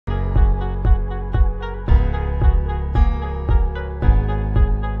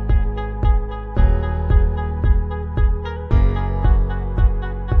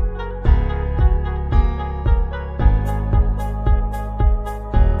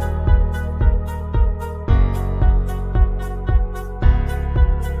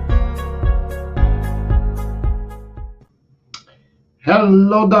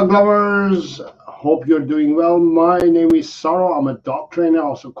Hello, dog lovers. Hope you're doing well. My name is Saro. I'm a dog trainer,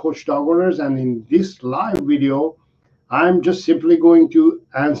 also coach dog owners. And in this live video, I'm just simply going to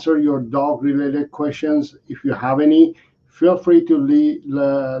answer your dog related questions. If you have any, feel free to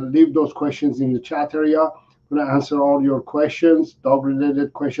leave those questions in the chat area. I'm going to answer all your questions, dog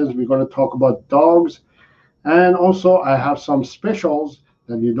related questions. We're going to talk about dogs. And also, I have some specials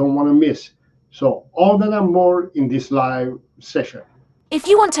that you don't want to miss. So all that and more in this live session. If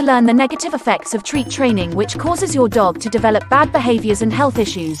you want to learn the negative effects of treat training which causes your dog to develop bad behaviors and health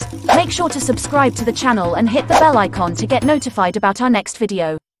issues, make sure to subscribe to the channel and hit the bell icon to get notified about our next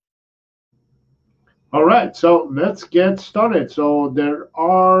video. All right, so let's get started. So there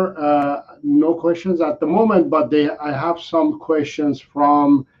are no questions at the moment, but I have some questions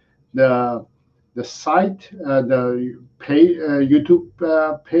from the site, the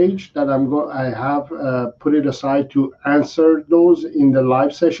YouTube page that I have put it aside to answer those in the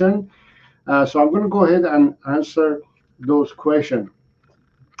live session. So I'm going to go ahead and answer those questions.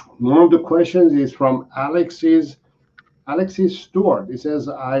 One of the questions is from Alexis Stewart. He says,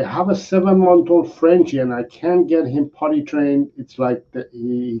 I have a 7-month-old Frenchie and I can't get him potty trained. It's like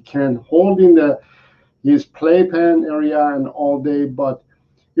he can hold in his playpen area and all day, but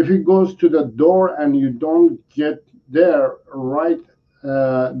if he goes to the door and you don't get there right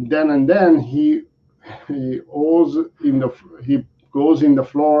then and then, he goes in the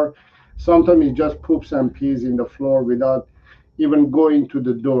floor. Sometimes he just poops and pees in the floor without even going to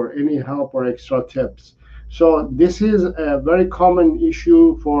the door. Any help or extra tips? So this is a very common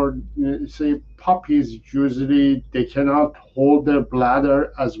issue for, say, puppies. Usually they cannot hold their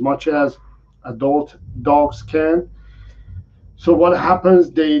bladder as much as adult dogs can. So what happens?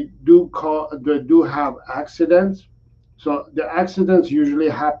 They do have accidents. So the accidents usually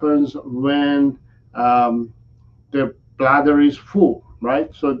happens when their bladder is full, right?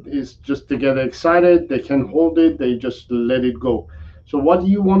 So it's just they get excited, they can hold it, they just let it go. So what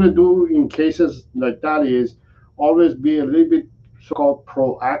you want to do in cases like that is always be a little bit so-called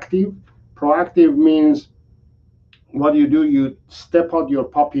proactive. Proactive means what you do, you step out your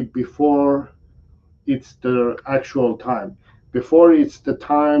puppy before it's the actual time, before it's the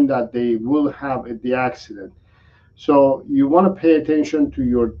time that they will have the accident. So you want to pay attention to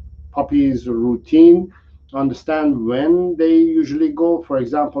your puppy's routine, understand when they usually go. For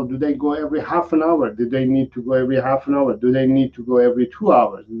example, do they go every half an hour? Do they need to go every half an hour? Do they need to go every 2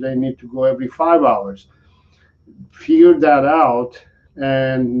 hours? Do they need to go every 5 hours? Figure that out.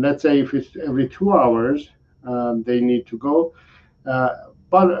 And let's say if it's every 2 hours, they need to go.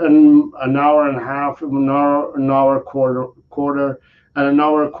 But an hour and a half, an hour quarter, and an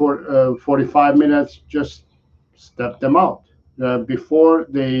hour 45 minutes, just step them out before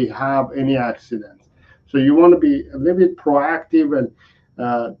they have any accidents. So you want to be a little bit proactive and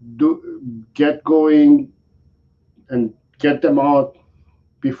get going and get them out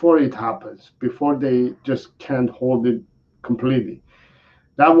before it happens, before they just can't hold it completely.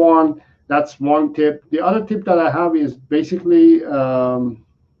 That's one tip. The other tip that I have is basically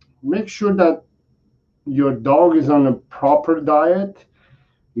make sure that your dog is on a proper diet.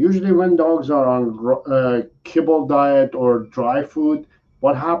 Usually when dogs are on kibble diet or dry food,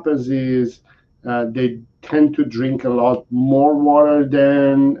 what happens is they tend to drink a lot more water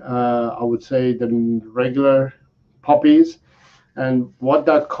than I would say than regular puppies. And what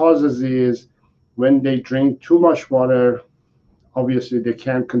that causes is when they drink too much water, obviously they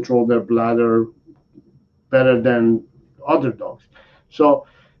can't control their bladder better than other dogs. So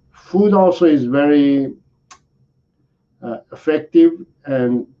food also is very effective,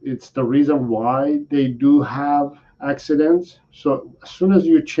 and it's the reason why they do have accidents. So as soon as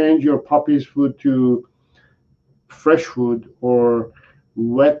you change your puppy's food to fresh food or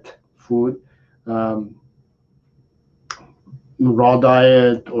wet food, raw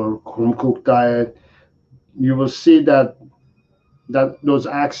diet or home cooked diet, you will see that those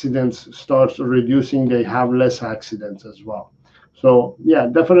accidents starts reducing. They have less accidents as well. So yeah,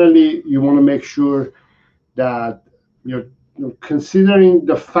 definitely you want to make sure that you're considering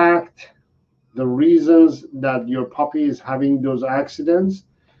the reasons that your puppy is having those accidents.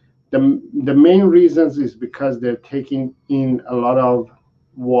 The main reasons is because they're taking in a lot of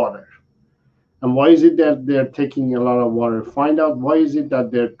water. And why is it that they're taking a lot of water? Find out why is it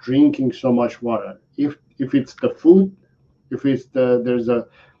that they're drinking so much water. If it's the food, if it's there's a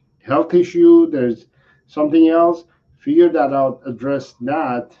health issue, there's something else, figure that out, address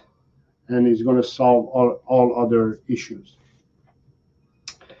that, and it's going to solve all other issues.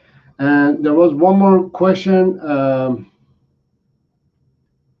 And there was one more question.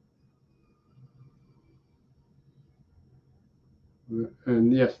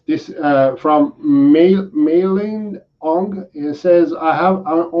 And yes, this from Mailin Ong. It says, I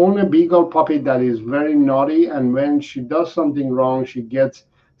own a beagle puppy that is very naughty, and when she does something wrong, she gets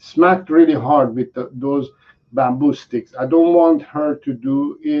smacked really hard with those bamboo sticks. I don't want her to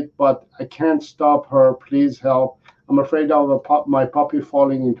do it, but I can't stop her. Please help. I'm afraid of my puppy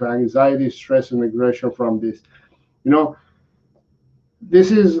falling into anxiety, stress, and aggression from this. You know,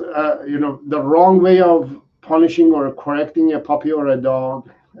 this is the wrong way of punishing or correcting a puppy or a dog.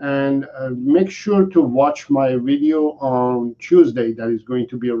 And make sure to watch my video on Tuesday that is going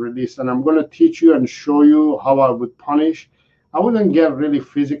to be released, and I'm going to teach you and show you how I would punish. I wouldn't get really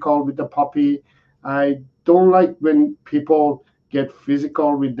physical with the puppy. I don't like when people get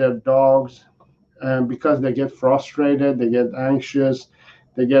physical with their dogs, because they get frustrated, they get anxious,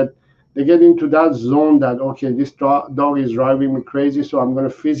 they get into that zone that, okay, this dog is driving me crazy, so I'm going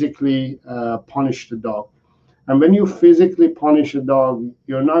to physically punish the dog. And when you physically punish a dog,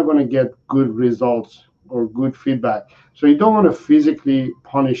 you're not going to get good results or good feedback. So you don't want to physically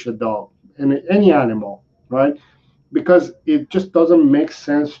punish a dog and any animal, right? Because it just doesn't make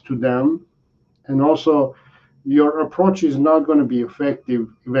sense to them. And also, your approach is not going to be effective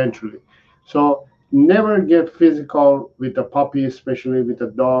eventually. So never get physical with a puppy, especially with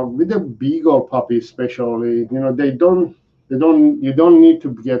a dog, with a beagle puppy especially. You don't need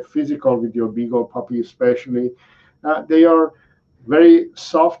to get physical with your beagle puppy especially. They are very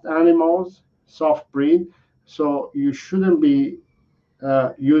soft animals, soft breed, so you shouldn't be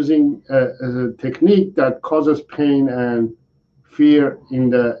using a technique that causes pain and fear in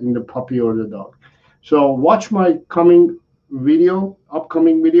the puppy or the dog. So watch my upcoming video,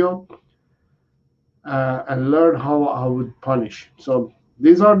 and learn how I would punish. So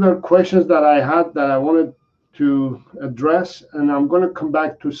these are the questions that I had that I wanted to address, and I'm going to come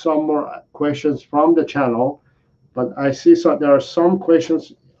back to some more questions from the channel. But I see there are some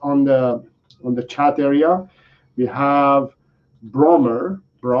questions on the chat area. We have Bromer.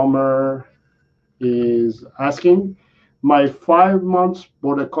 Bromer is asking, my 5 months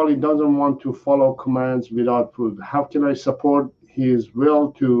border collie doesn't want to follow commands without food. How can I support his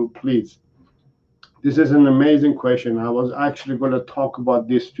will to please? This is an amazing question. I was actually going to talk about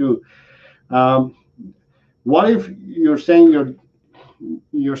this too. What if you're saying your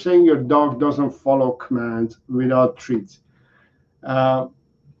dog doesn't follow commands without treats,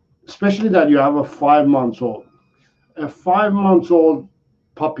 especially that you have a 5 months old. A 5 months old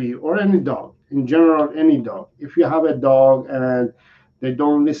puppy, or any dog in general, any dog. If you have a dog and they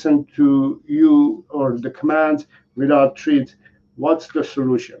don't listen to you or the commands without treats, what's the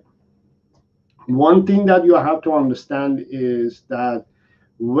solution? One thing that you have to understand is that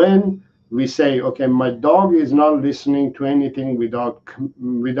when we say, okay, my dog is not listening to anything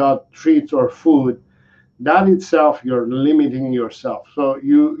without treats or food, that itself, you're limiting yourself. So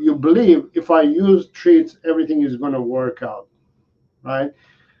you believe, if I use treats, everything is going to work out, right?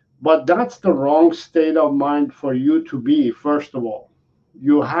 But that's the wrong state of mind for you to be. First of all,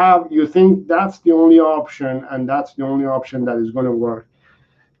 you think that's the only option, and that's the only option that is going to work.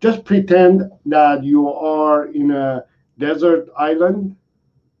 Just pretend that you are in a desert island,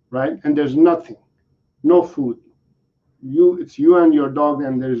 right? And there's nothing, no food. It's you and your dog,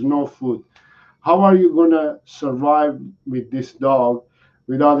 and there's no food. How are you going to survive with this dog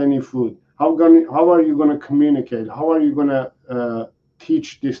without any food? How are you going to communicate? How are you going to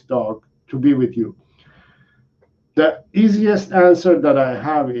teach this dog to be with you? The easiest answer that I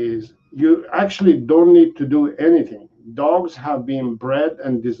have is, you actually don't need to do anything. Dogs have been bred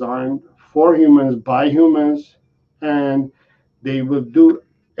and designed for humans, by humans, and they will do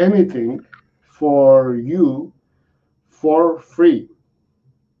anything for you for free,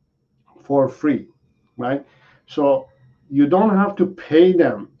 right? So you don't have to pay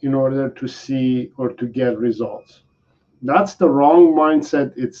them in order to see or to get results. That's the wrong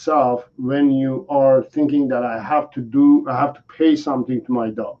mindset itself, when you are thinking that I have to pay something to my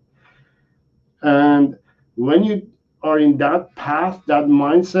dog. And when you are in that path, that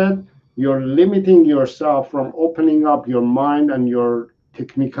mindset, you're limiting yourself from opening up your mind and your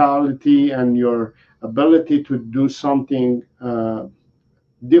technicality and your ability to do something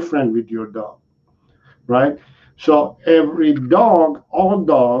different with your dog, right? So all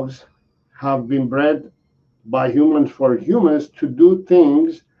dogs have been bred by humans for humans to do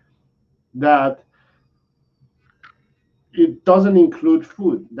things that it doesn't include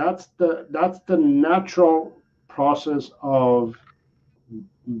food. That's the natural process of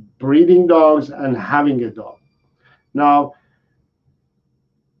breeding dogs and having a dog. Now,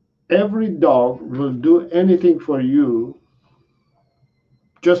 every dog will do anything for you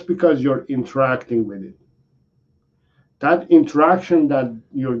just because you're interacting with it. that interaction that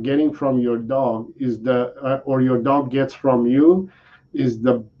you're getting from your dog is or your dog gets from you, is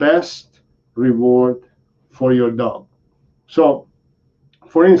the best reward for your dog. So,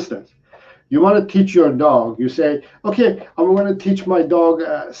 for instance, you want to teach your dog. You say, okay, I'm going to teach my dog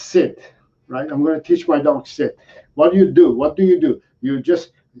sit, right? I'm going to teach my dog sit. What do you do? What do you do? You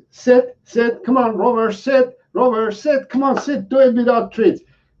just sit, sit. Come on, Rover, sit. Rover, sit. Come on, sit. Do it without treats.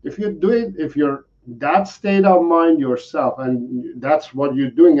 If you do it, if you're that state of mind yourself, and that's what you're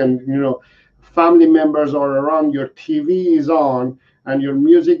doing, and family members are around, your TV is on, and your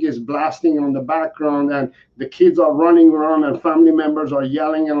music is blasting on the background, and the kids are running around, and family members are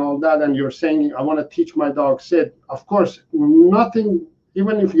yelling and all that, and you're saying, I want to teach my dog sit. Of course, nothing,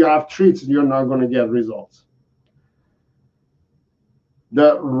 even if you have treats, you're not going to get results.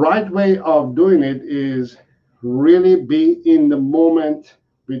 The right way of doing it is really be in the moment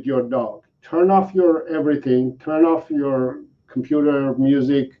with your dog. Turn off your everything, turn off your computer,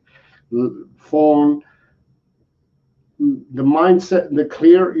 music, phone, the mindset,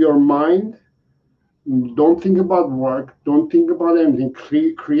 clear your mind. Don't think about work, don't think about anything.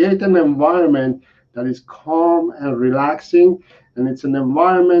 Create an environment that is calm and relaxing, and it's an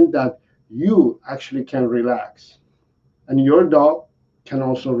environment that you actually can relax, and your dog can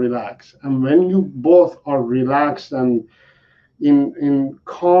also relax. And when you both are relaxed and in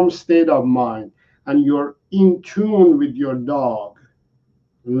calm state of mind, and you're in tune with your dog,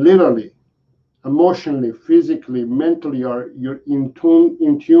 literally, emotionally, physically, mentally, you're in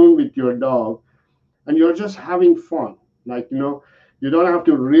tune with your dog, and you're just having fun. Like, you don't have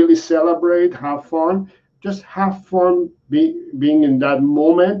to really celebrate, have fun. Just have fun being in that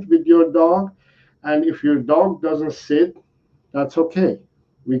moment with your dog. And if your dog doesn't sit, that's okay.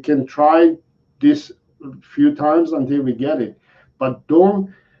 We can try this a few times until we get it. But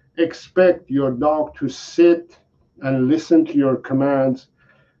don't expect your dog to sit and listen to your commands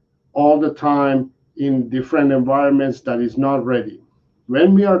all the time in different environments that is not ready.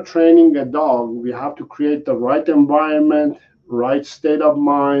 When we are training a dog, we have to create the right environment, right state of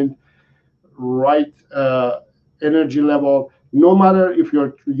mind, right energy level. No matter if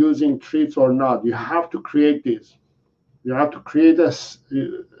you're using treats or not, you have to create this. You have to create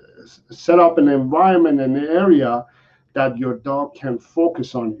set up an environment, an area that your dog can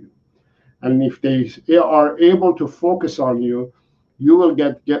focus on you. And if they are able to focus on you, you will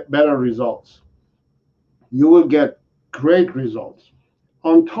get better results. You will get great results.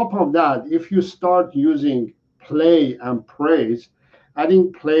 On top of that, if you start using play and praise,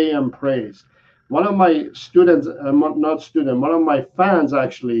 adding play and praise. One of my students, one of my fans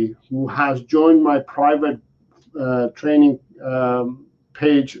actually, who has joined my private training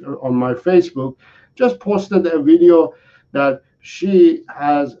page on my Facebook, just posted a video that she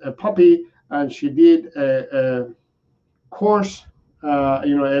has a puppy, and she did a course,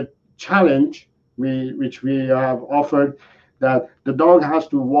 a challenge which we have offered, that the dog has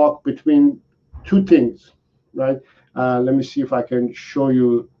to walk between two things, right? Let me see if I can show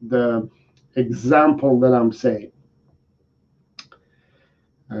you the example that I'm saying.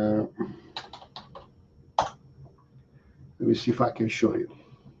 Let me see if I can show you.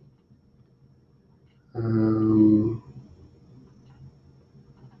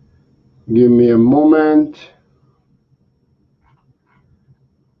 Give me a moment.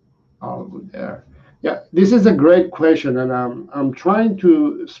 Oh, there. Yeah, this is a great question, and I'm trying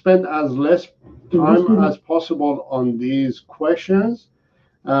to spend as less time as possible on these questions.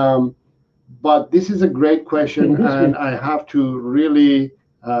 But this is a great question, and I have to really,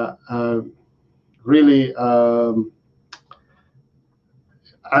 really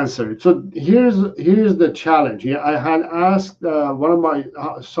answer it. So here's the challenge. Yeah, I had asked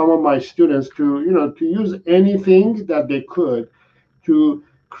some of my students to use anything that they could to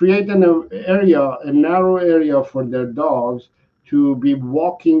create a narrow area for their dogs to be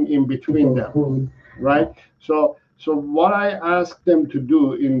walking in between them, right? So what I asked them to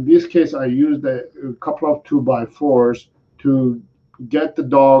do, in this case, I used a couple of 2x4s to get the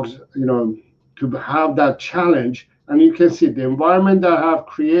dogs, to have that challenge. And you can see the environment that I have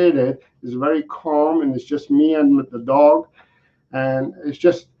created is very calm, and it's just me and the dog. And it's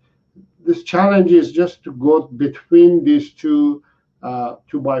just, this challenge is just to go between these two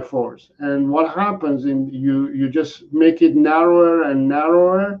 2x4s. And what happens you just make it narrower and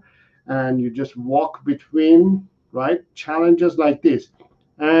narrower, and you just walk between, right? Challenges like this.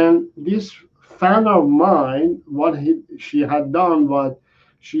 And this fan of mine, what she had done was,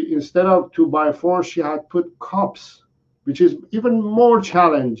 she, instead of 2x4, she had put cups, which is even more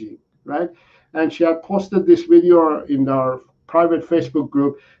challenging, right? And she had posted this video in our private Facebook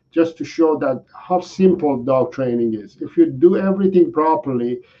group, just to show that how simple dog training is. If you do everything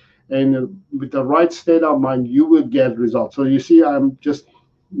properly and with the right state of mind, you will get results. So you see, I'm just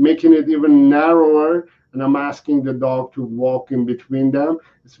making it even narrower, and I'm asking the dog to walk in between them.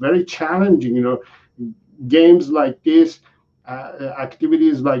 It's very challenging, you know. Games like this,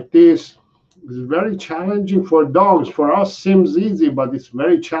 activities like this, is very challenging for dogs. For us, seems easy, but it's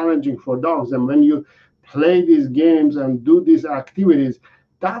very challenging for dogs. And when you play these games and do these activities,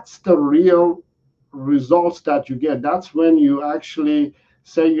 that's the real results that you get. That's when you actually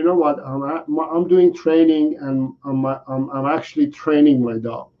say, you know what, I'm doing training, and I'm actually training my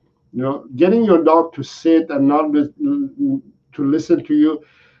dog. You know, getting your dog to sit and not to listen to you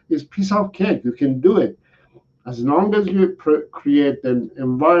is piece of cake. You can do it as long as you create an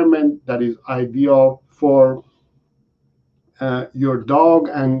environment that is ideal for your dog,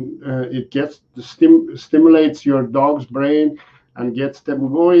 and it gets stimulates your dog's brain and gets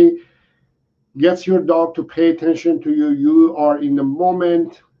them going, gets your dog to pay attention to you. You are in the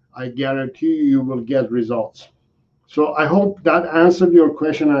moment. I guarantee you will get results. So I hope that answered your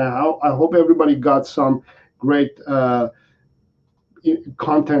question. I hope everybody got some great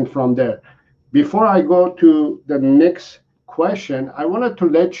content from there. Before I go to the next question, I wanted to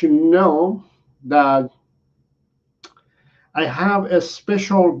let you know that I have a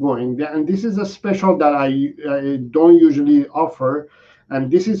special going, and this is a special that I don't usually offer, and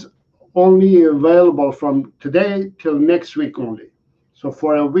this is only available from today till next week only. So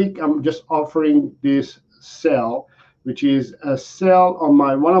for a week, I'm just offering this sale, which is a sale on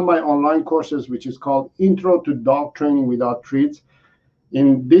one of my online courses, which is called Intro to Dog Training Without Treats.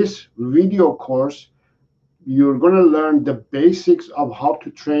 In this video course, you're going to learn the basics of how to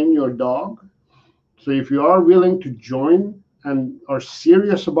train your dog. So if you are willing to join and are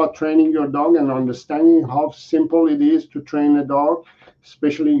serious about training your dog and understanding how simple it is to train a dog,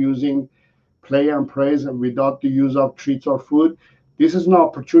 especially using play and praise and without the use of treats or food, this is an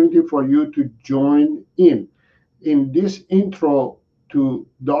opportunity for you to join in. In this intro to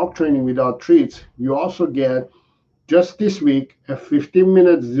dog training without treats, you also get, just this week, a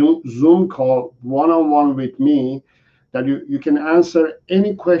 15-minute Zoom call one-on-one with me that you can answer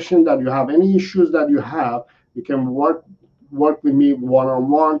any question that you have, any issues that you have. You can work with me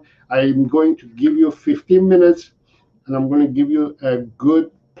one-on-one. I'm going to give you 15 minutes, and I'm going to give you a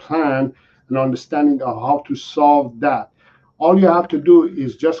good plan and understanding of how to solve that. All you have to do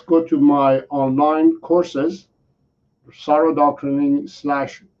is just go to my online courses, Saro Dog Training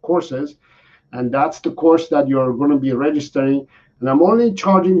 /courses, and that's the course that you're going to be registering. And I'm only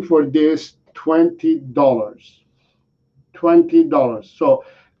charging for this $20. $20. So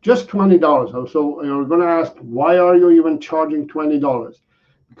just $20. So you're going to ask, why are you even charging $20?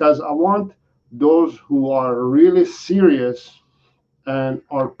 Because I want those who are really serious and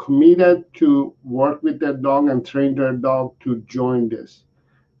are committed to work with their dog and train their dog to join this.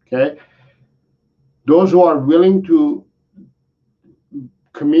 Okay? Those who are willing to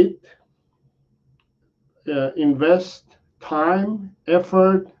commit, invest time,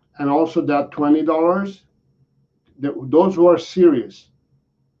 effort, and also that $20, those who are serious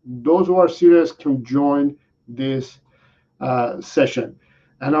can join this session.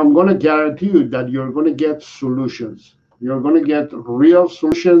 And I'm going to guarantee you that you're going to get solutions. You're going to get real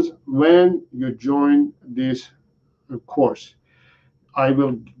solutions when you join this course. I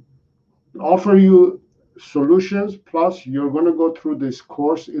will offer you solutions, plus you're going to go through this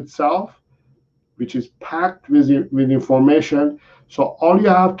course itself, which is packed with information. So all you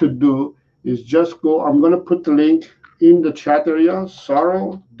have to do is just go. I'm going to put the link in the chat area,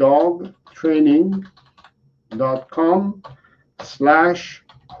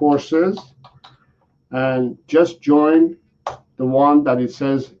 sarodogtraining.com/courses, and just join the one that it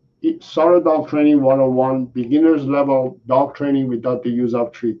says Saro Dog Training 101, Beginner's Level Dog Training Without the Use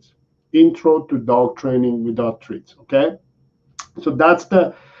of Treats. Intro to Dog Training Without Treats. Okay? So that's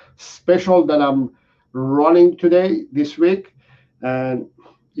the special that I'm running this week, and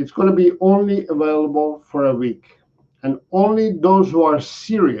it's going to be only available for a week, and only those who are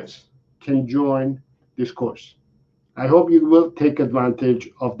serious can join this course. I hope you will take advantage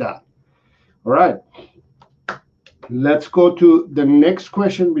of that. All right, let's go to the next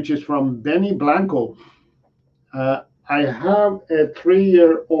question, which is from Benny Blanco. I have a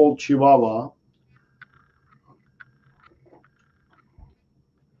 3-year-old Chihuahua,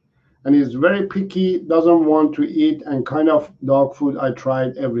 and he's very picky, doesn't want to eat, and kind of dog food, I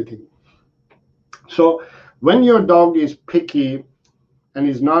tried everything. So when your dog is picky and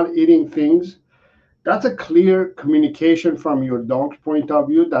is not eating things, that's a clear communication from your dog's point of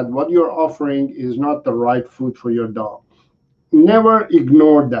view that what you're offering is not the right food for your dog. never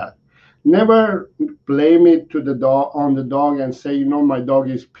ignore that. Never blame it to the dog on the dog and say, you know, my dog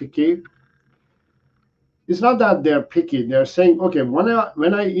is picky. It's not that they're picky. They're saying, okay,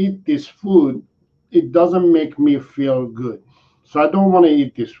 when I eat this food, it doesn't make me feel good. So I don't want to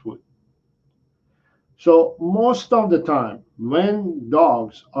eat this food. So most of the time, when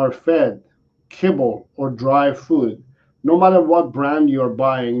dogs are fed kibble or dry food, no matter what brand you're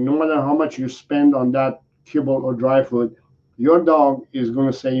buying, no matter how much you spend on that kibble or dry food, your dog is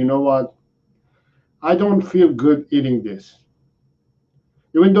going to say, you know what, I don't feel good eating this.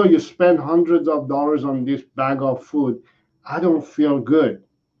 Even though you spend hundreds of dollars on this bag of food, I don't feel good.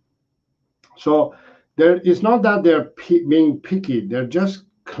 So it's not that they're being picky. They're just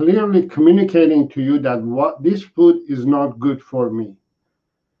clearly communicating to you that what this food is not good for me.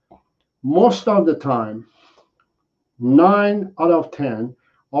 Most of the time, 9 out of 10,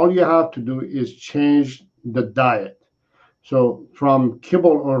 all you have to do is change the diet. So from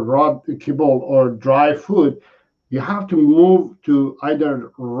kibble or raw kibble or dry food, you have to move to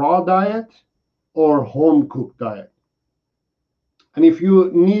either raw diet or home cooked diet. And if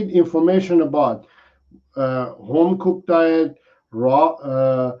you need information about home cooked diet,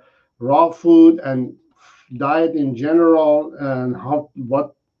 raw food, and diet in general, and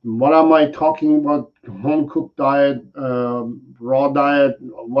what am I talking about? Home cooked diet, raw diet.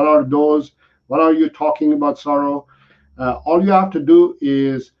 What are those? What are you talking about, Saro? All you have to do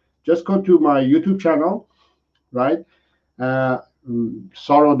is just go to my YouTube channel, right?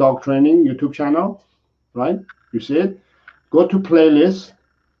 Saro Dog Training YouTube channel, right? You see it? Go to playlist.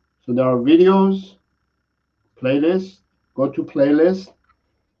 So there are videos, playlist. Go to playlist,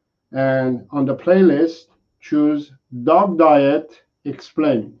 and on the playlist, choose Dog Diet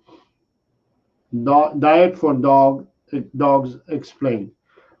Explained. Diet for dogs explained.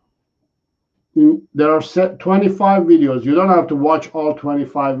 There are 25 videos. You don't have to watch all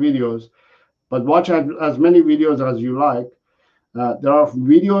 25 videos, but watch as many videos as you like. There are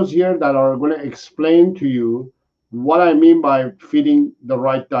videos here that are going to explain to you what I mean by feeding the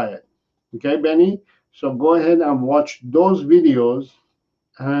right diet. Okay, Benny? So go ahead and watch those videos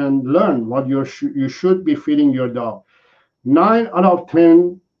and learn what you should be feeding your dog. 9 out of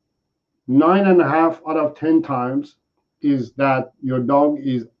 10, 9.5 out of 10 times is that your dog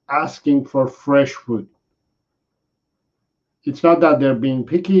is asking for fresh food. It's not that they're being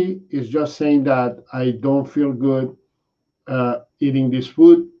picky. It's just saying that I don't feel good eating this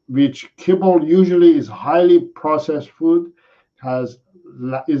food, which kibble usually is highly processed food, is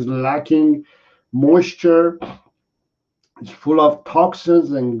lacking moisture. It's full of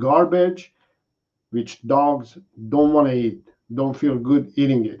toxins and garbage, which dogs don't want to eat, don't feel good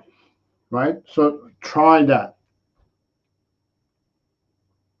eating it, right? So try that.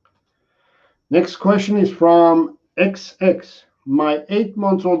 Next question is from XX. My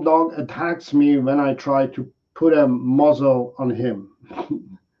 8-month-old dog attacks me when I try to put a muzzle on him.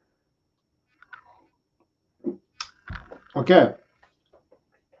 Okay.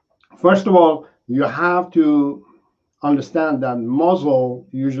 First of all, you have to understand that muzzle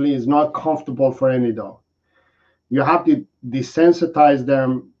usually is not comfortable for any dog. You have to desensitize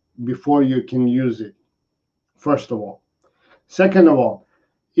them before you can use it, first of all. Second of all,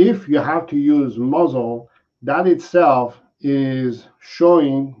 if you have to use muzzle, that itself is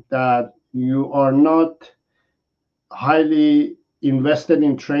showing that you are not highly invested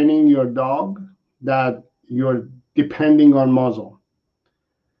in training your dog, that you're depending on muzzle.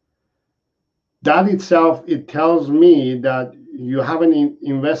 That itself, it tells me that you haven't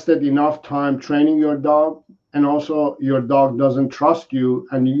invested enough time training your dog, and also your dog doesn't trust you,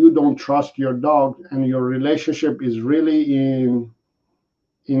 and you don't trust your dog, and your relationship is really in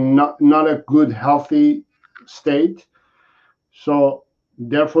not a good, healthy state. So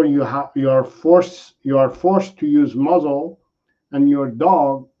therefore you are forced to use muzzle, and your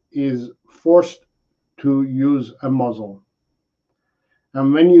dog is forced to use a muzzle.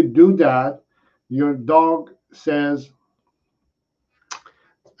 And when you do that, your dog says,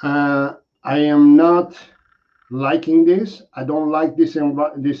 I am not liking this. I don't like this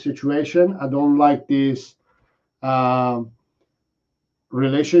situation. I don't like this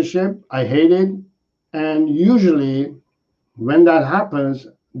relationship. I hate it. And usually when that happens,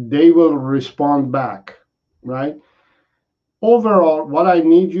 they will respond back, right? Overall, what I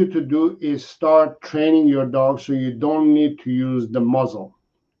need you to do is start training your dog so you don't need to use the muzzle.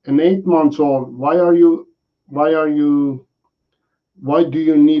 An 8-month-old, why do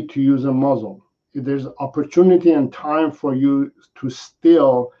you need to use a muzzle? If there's opportunity and time for you to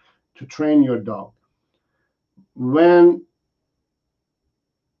train your dog. When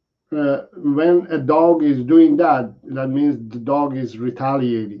when a dog is doing that, that means the dog is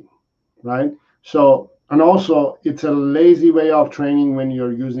retaliating, right? So, and also it's a lazy way of training when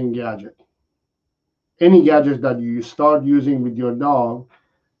you're using gadget. Any gadget that you start using with your dog,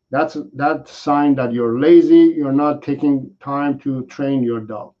 that's that sign that you're lazy, you're not taking time to train your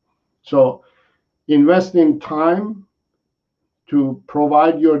dog. So invest in time to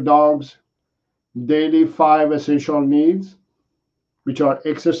provide your dogs daily 5 essential needs, which are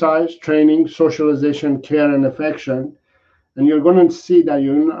exercise, training, socialization, care, and affection. And you're going to see that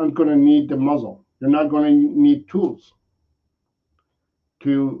you're not going to need the muzzle. You're not going to need tools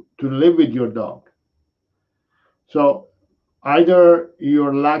to live with your dog. So either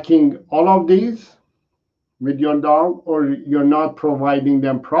you're lacking all of these with your dog, or you're not providing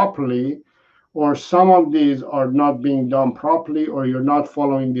them properly, or some of these are not being done properly, or you're not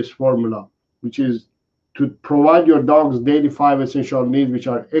following this formula, which is to provide your dog's daily 5 essential needs, which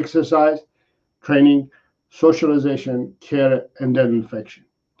are exercise, training, socialization, care, and then affection.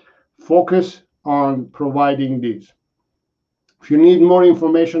 Focus on providing these. If you need more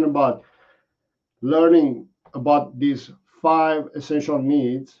information about learning about these 5 essential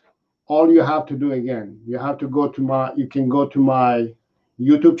needs, all you have to do, again, you have to go to you can go to my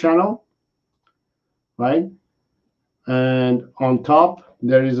YouTube channel, right? And on top,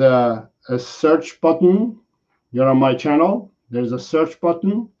 there is a search button. You're on my channel. There's a search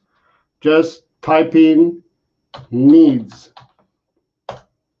button. Just type in needs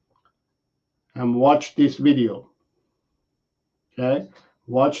and watch this video. Okay?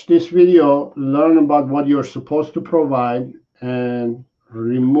 Watch this video, learn about what you're supposed to provide, and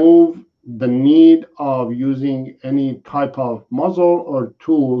remove the need of using any type of muzzle or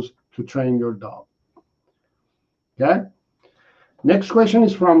tools to train your dog. Okay? Next question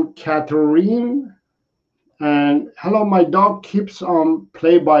is from Catherine. And hello, my dog keeps on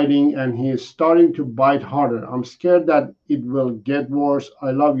play biting and he is starting to bite harder. I'm scared that it will get worse.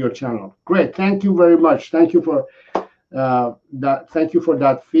 I love your channel. Great. Thank you very much. Thank you for that. Thank you for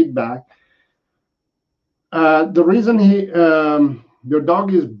that feedback. The reason your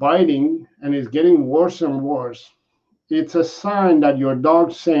dog is biting and is getting worse and worse, it's a sign that your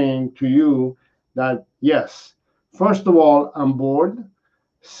dog's saying to you that, yes, first of all, I'm bored.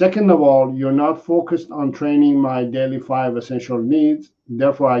 Second of all, you're not focused on training my daily 5 essential needs.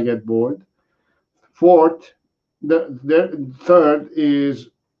 Therefore, I get bored. Fourth, the third is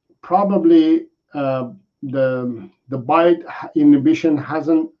probably the bite inhibition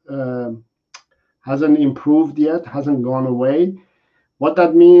hasn't improved yet, hasn't gone away. What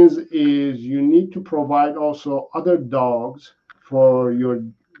that means is you need to provide also other dogs for your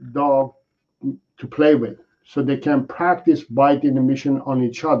dog to play with, so they can practice bite inhibition on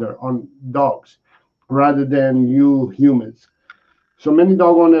each other, on dogs, rather than you humans. So many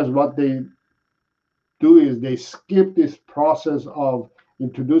dog owners, what they do is they skip this process of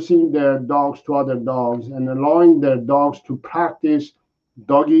introducing their dogs to other dogs and allowing their dogs to practice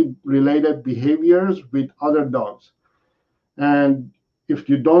doggy-related behaviors with other dogs. And if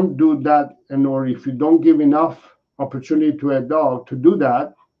you don't do that, or if you don't give enough opportunity to a dog to do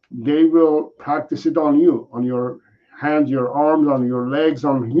that, they will practice it on you, on your hands, your arms, on your legs,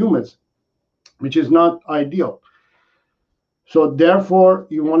 on humans, which is not ideal. So therefore,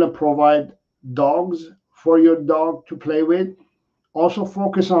 you want to provide dogs for your dog to play with. Also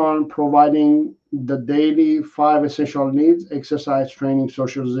focus on providing the daily 5 essential needs: exercise, training,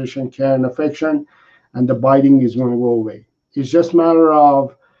 socialization, care, and affection, and the biting is going to go away. It's just a matter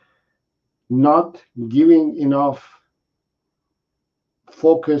of not giving enough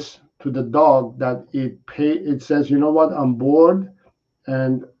focus to the dog that it says, you know what, I'm bored,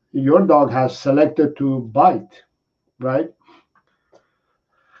 and your dog has selected to bite, right?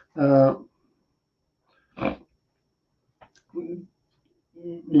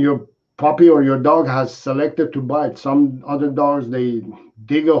 Your puppy or your dog has selected to bite. Some other dogs, they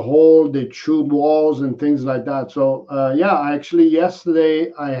dig a hole, they chew walls and things like that. So yeah, actually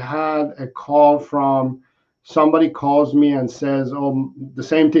yesterday I had a call from somebody calls me and says, oh, the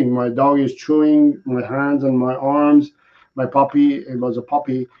same thing. My dog is chewing my hands and my arms. My puppy, it was a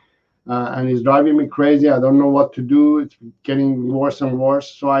puppy, and he's driving me crazy. I don't know what to do. It's getting worse and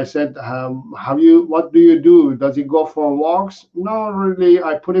worse. So I said, what do you do? Does he go for walks? No, really.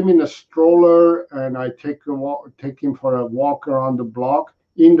 I put him in a stroller and I take him for a walk around the block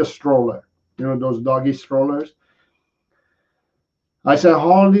in the stroller. You know, those doggy strollers. I said,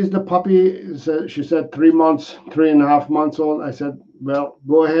 how old is the puppy? She said 3 months, 3.5 months old. I said, well,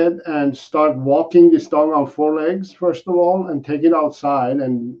 go ahead and start walking this dog on 4 legs, first of all, and take it outside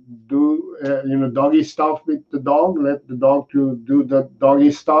and do, doggy stuff with the dog. Let the dog to do the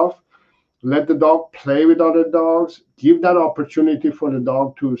doggy stuff. Let the dog play with other dogs. Give that opportunity for the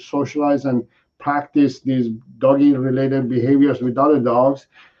dog to socialize and practice these doggy related behaviors with other dogs.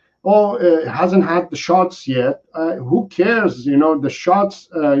 Oh, hasn't had the shots yet. Who cares? The shots,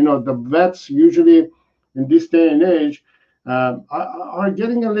 the vets usually in this day and age are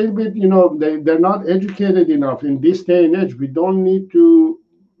getting a little bit, they're not educated enough in this day and age. We don't need to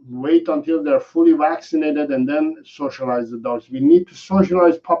wait until they're fully vaccinated and then socialize the dogs. We need to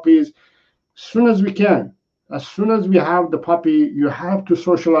socialize puppies as soon as we can. As soon as we have the puppy, you have to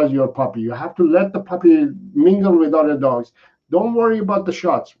socialize your puppy. You have to let the puppy mingle with other dogs. Don't worry about the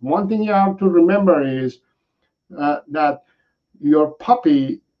shots. One thing you have to remember is that your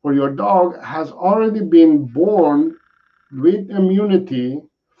puppy or your dog has already been born with immunity,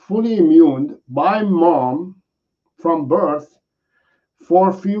 fully immune by mom from birth for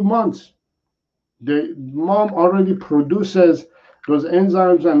a few months. The mom already produces those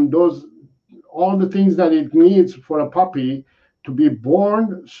enzymes and those all the things that it needs for a puppy to be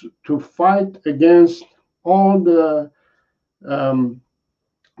born to fight against all the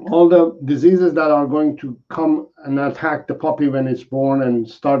diseases that are going to come and attack the puppy when it's born and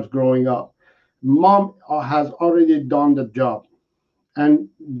starts growing up. Mom has already done the job, and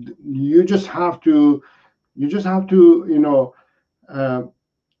you just have to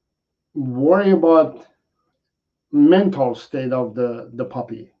worry about mental state of the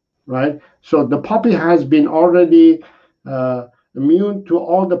puppy, right? So the puppy has been already immune to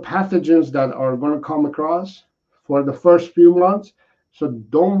all the pathogens that are going to come across for the first few months. So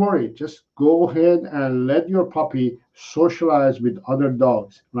don't worry, just go ahead and let your puppy socialize with other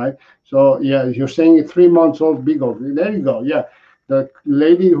dogs, right? So yeah, you're saying 3 months old beagle. There you go. Yeah, the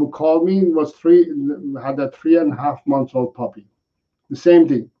lady who called me had a 3.5 months old puppy. The same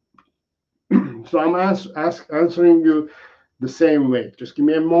thing. So I'm answering you the same way. Just give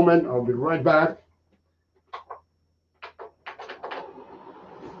me a moment. I'll be right back.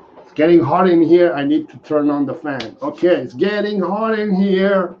 It's getting hot in here. I need to turn on the fan. Okay, it's getting hot in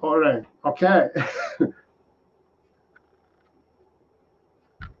here. All right. Okay.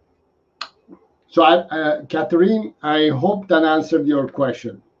 So, Catherine, I hope that answered your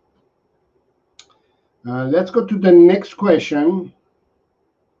question. Let's go to the next question.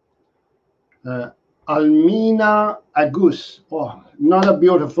 Almina Agus. Oh, not a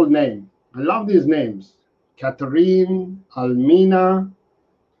beautiful name. I love these names. Catherine, Almina,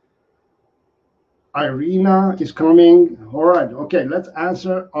 Irina is coming. All right. Okay, let's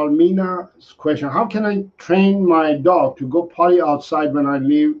answer Almina's question. How can I train my dog to go potty outside when I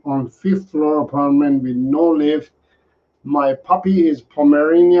live on 5th floor apartment with no lift? My puppy is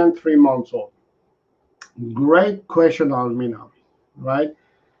Pomeranian, 3 months old. Great question, Almina, right?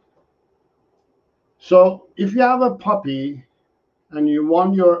 So if you have a puppy and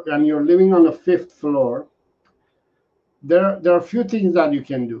you're living on the 5th floor, there are a few things that you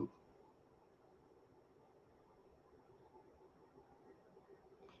can do.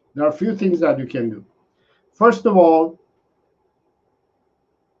 There are a few things that you can do. First of all,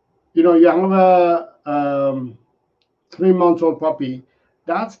 you have a 3 months old puppy.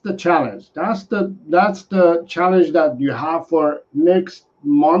 That's the challenge. That's the challenge that you have for next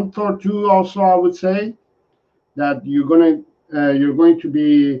month or two. Also, I would say that you're going to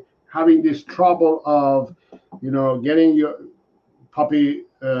be having this trouble of getting your puppy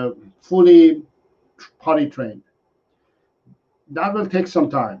fully potty trained. That will take some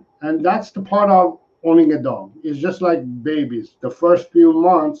time, and that's the part of owning a dog. It's just like babies. The first few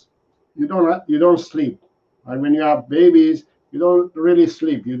months, you don't sleep. Right? When you have babies, you don't really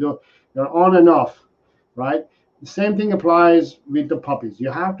sleep. You're on and off, right? The same thing applies with the puppies.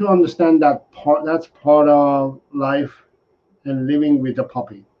 You have to understand that's part of life and living with a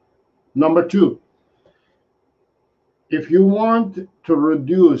puppy. Number two, if you want to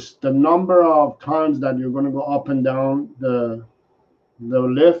reduce the number of times that you're going to go up and down the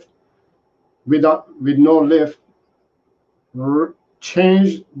lift with no lift,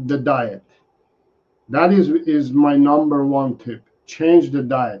 change the diet. That is my number one tip. Change the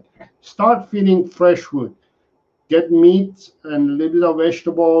diet. Start feeding fresh food. Get meat and a little bit of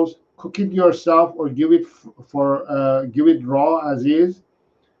vegetables. Cook it yourself or give it raw as is.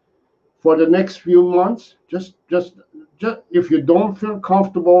 For the next few months, just if you don't feel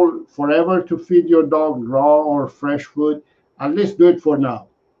comfortable forever to feed your dog raw or fresh food, at least do it for now.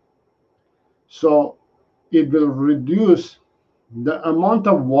 So it will reduce the amount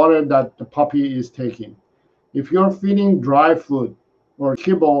of water that the puppy is taking. If you're feeding dry food or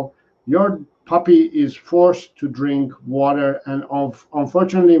kibble, your puppy is forced to drink water, and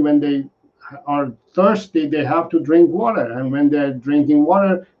unfortunately, when they are thirsty, they have to drink water, and when they're drinking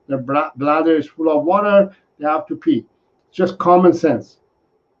water, their bladder is full of water, they have to pee. It's just common sense.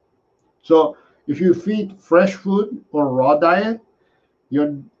 So if you feed fresh food or raw diet,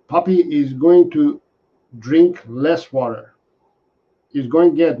 your puppy is going to drink less water. Is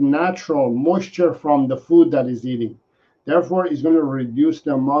going to get natural moisture from the food that is eating. Therefore, it's going to reduce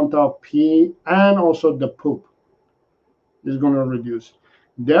the amount of pee, and also the poop is going to reduce.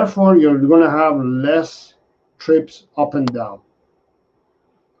 Therefore, you're going to have less trips up and down.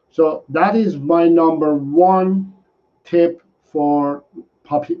 So that is my number one tip for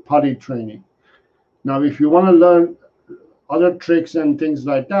potty training. Now, if you want to learn other tricks and things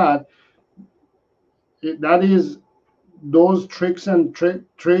like that, those tricks and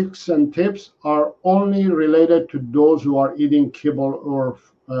tips are only related to those who are eating kibble or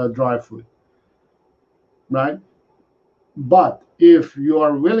dry food, right? But if you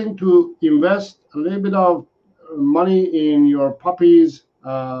are willing to invest a little bit of money in your puppy's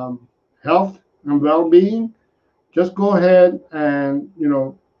health and well-being, just go ahead and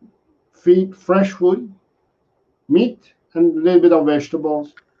feed fresh food, meat, and a little bit of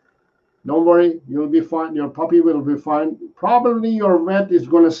vegetables. Don't worry, you'll be fine. Your puppy will be fine. Probably your vet is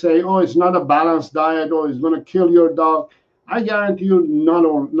going to say, oh, it's not a balanced diet, or it's going to kill your dog. I guarantee you,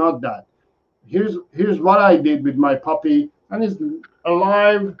 not that. Here's what I did with my puppy, and he's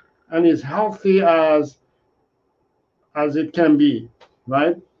alive and is healthy as it can be,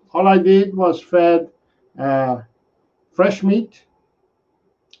 right? All I did was fed fresh meat,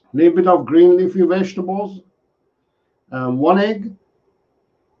 a little bit of green leafy vegetables, 1 egg,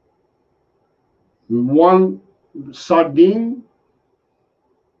 1 sardine.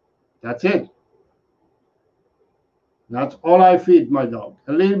 That's it. That's all I feed my dog.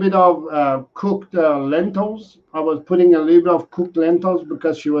 A little bit of cooked lentils. I was putting a little bit of cooked lentils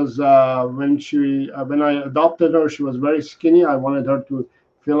because she was when I adopted her, she was very skinny. I wanted her to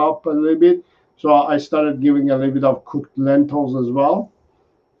fill up a little bit, so I started giving a little bit of cooked lentils as well.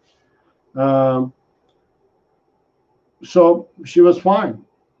 So she was fine.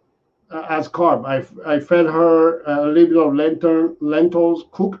 As carb, I fed her a little bit of lentils,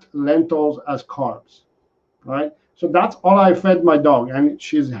 cooked lentils as carbs, right? So that's all I fed my dog, and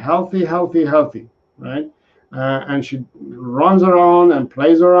she's healthy, right? And she runs around and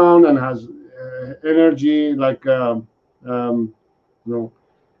plays around and has energy like a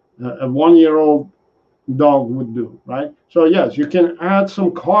 1-year-old dog would do, right? So yes, you can add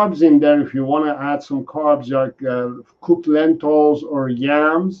some carbs in there if you want to add some carbs, like cooked lentils or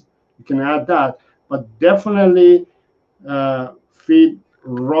yams. You can add that, but definitely feed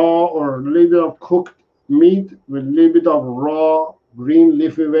raw or a little bit of cooked meat with a little bit of raw green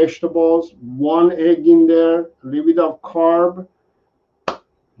leafy vegetables, 1 egg in there, a little bit of carb.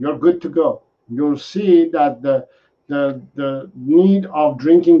 You're good to go. You'll see that the need of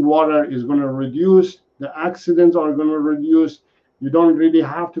drinking water is going to reduce. The accidents are going to reduce. You don't really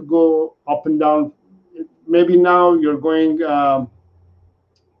have to go up and down. Maybe now you're going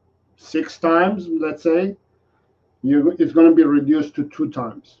 6 times, let's say. It's going to be reduced to 2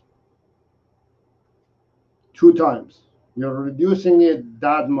 times. 2 times. You're reducing it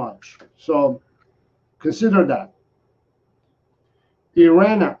that much. So consider that.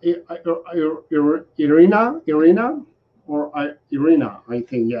 Irina, I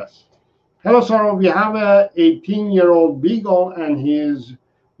think, yes. Hello, Saro. We have a 18-year-old beagle, and he's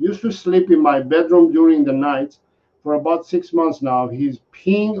used to sleep in my bedroom during the night for about 6 months now. He's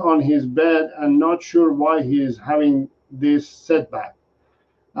peeing on his bed and not sure why he is having this setback.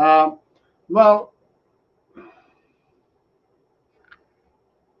 Well,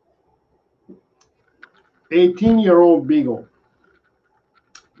 18-year-old beagle.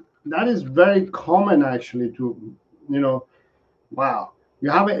 That is very common, actually, to, wow. You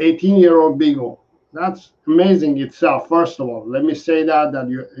have an 18-year-old beagle. That's amazing itself, first of all. Let me say that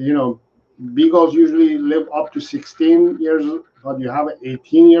beagles usually live up to 16 years, but you have an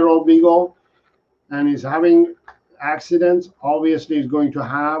 18-year-old beagle and he's having accidents. Obviously, he's going to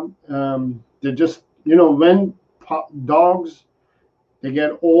have, they just, when dogs, they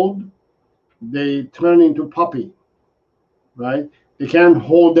get old, they turn into puppy, right? They can't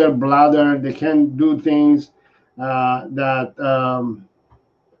hold their bladder. They can't do things that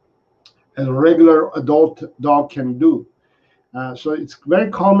a regular adult dog can do. So it's very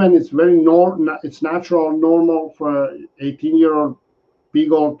common. It's it's natural, normal for an 18-year-old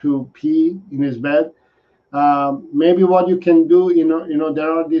beagle to pee in his bed. Maybe what you can do,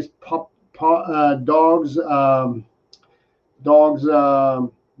 there are these dogs,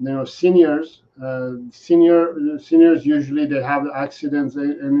 seniors. Seniors usually they have accidents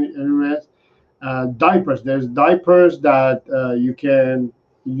anyways. Diapers. There's diapers that you can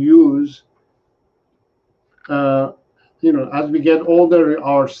use. As we get older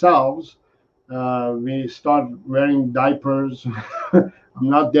ourselves, we start wearing diapers. I'm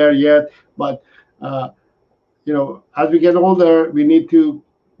not there yet, but as we get older, we need to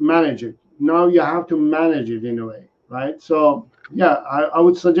manage it. Now you have to manage it in a way, right? So yeah, I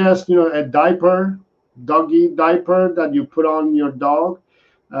would suggest a diaper, doggy diaper that you put on your dog.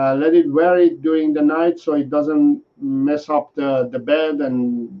 Let it wear it during the night so it doesn't mess up the bed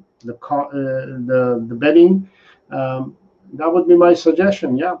and the bedding. That would be my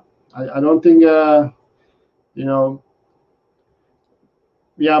suggestion. Yeah, I don't think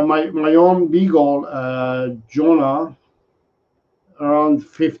yeah, my own beagle, Jonah, around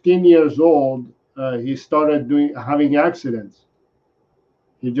 15 years old, he started having accidents.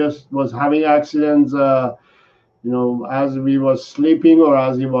 He just was having accidents. As we was sleeping or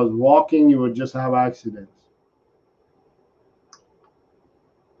as he was walking, he would just have accidents.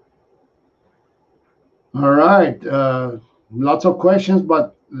 All right, lots of questions,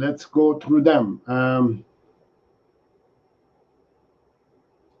 but let's go through them.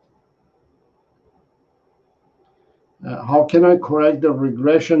 How can I correct the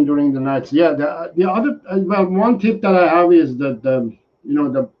regression during the nights? Yeah, the other one tip that I have is that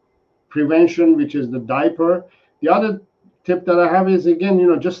the prevention, which is the diaper. The other tip that I have is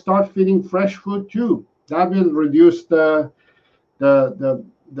again, just start feeding fresh food too. That will reduce the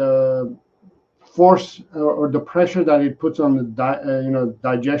force or the pressure that it puts on the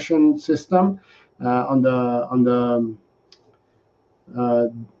digestion system, on the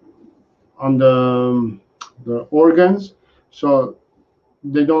organs, so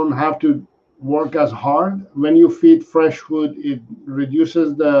they don't have to work as hard. When you feed fresh food, it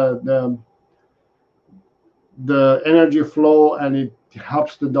reduces the energy flow, and it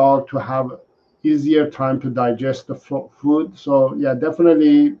helps the dog to have easier time to digest the food. So yeah,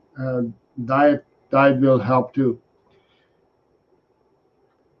 definitely diet will help too.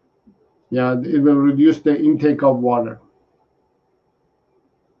 Yeah, it will reduce the intake of water.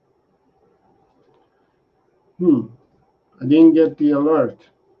 I didn't get the alert.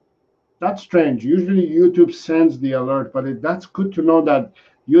 That's strange. Usually YouTube sends the alert, but that's good to know that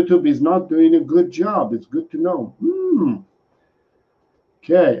YouTube is not doing a good job. It's good to know.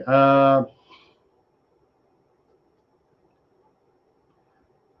 Okay.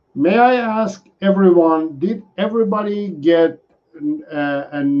 May I ask everyone, did everybody get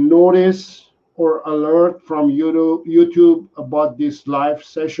a notice or alert from YouTube about this live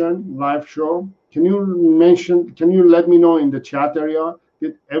show? Can you let me know in the chat area?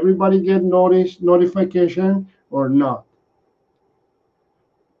 Did everybody get notification or not?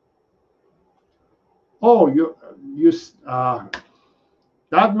 Oh,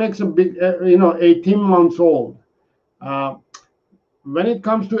 that makes a big, 18 months old. When it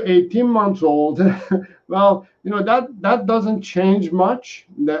comes to 18 months old, well, that doesn't change much.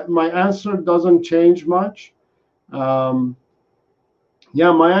 My answer doesn't change much.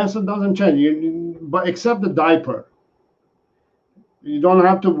 Yeah, my answer doesn't change, but except the diaper. You don't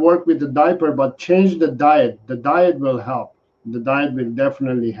have to work with the diaper, but change the diet. The diet will help. The diet will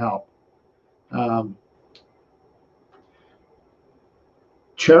definitely help.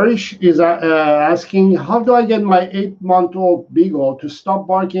 Cherish is asking, how do I get my 8-month-old beagle to stop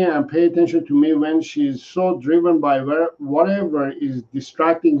barking and pay attention to me when she's so driven by whatever is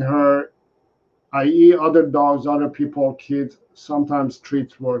distracting her, i.e. other dogs, other people, kids? Sometimes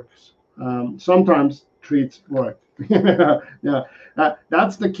treats works. Sometimes treats work. Yeah,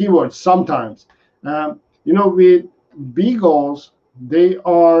 that's the keyword, sometimes. With beagles, they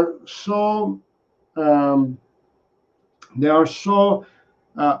are so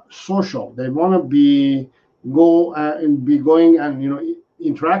social. They want to be going and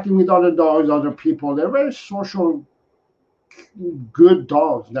interacting with other dogs, other people. They're very social, good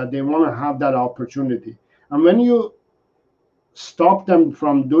dogs that they want to have that opportunity. And when you stop them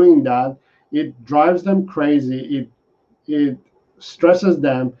from doing that, it drives them crazy. It stresses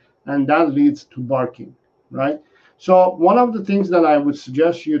them, and that leads to barking, right? So one of the things that I would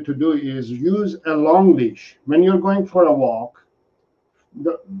suggest you to do is use a long leash when you're going for a walk.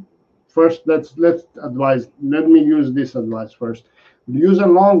 First, let's advise. Let me use this advice first. Use a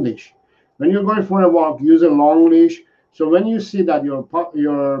long leash. When you're going for a walk, use a long leash. So when you see that your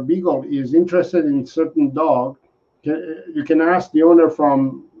beagle is interested in certain dog, you can ask the owner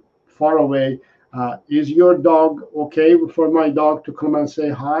from far away, Is your dog okay for my dog to come and say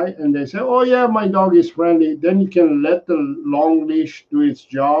hi? And they say, oh yeah, my dog is friendly. Then you can let the long leash do its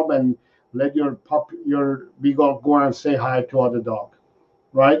job and let your beagle go and say hi to other dog,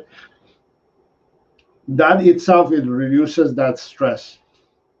 right? That itself, it reduces that stress.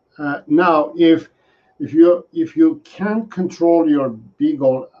 Now, if you can't control your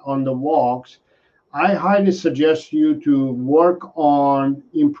beagle on the walks, I highly suggest you to work on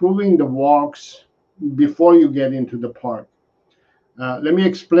improving the walks before you get into the park. Let me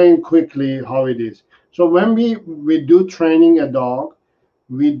explain quickly how it is. So when we do training a dog,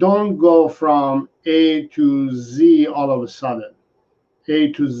 we don't go from A to Z all of a sudden,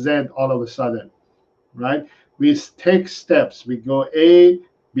 A to Z all of a sudden, right? We take steps. We go A,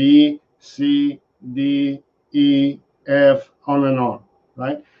 B, C, D, E, F, on and on,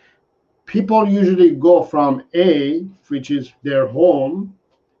 right? People usually go from A, which is their home,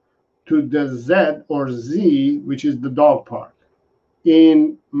 to the Z or Z, which is the dog park,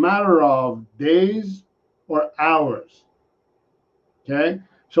 in matter of days or hours. Okay,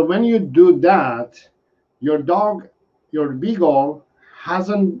 so when you do that, your dog, your beagle,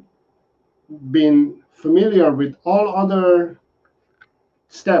 hasn't been familiar with all other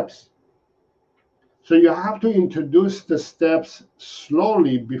steps. So you have to introduce the steps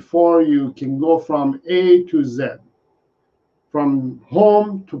slowly before you can go from A to Z, from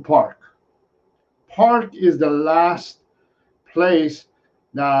home to park. Park is the last place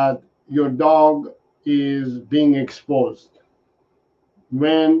that your dog is being exposed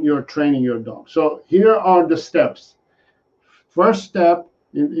when you're training your dog. So here are the steps. First step,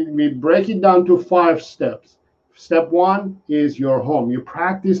 we break it down to 5 steps. Step 1 is your home. You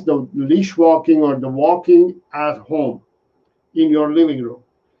practice the leash walking or the walking at home in your living room.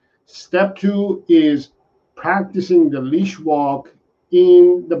 Step 2 is practicing the leash walk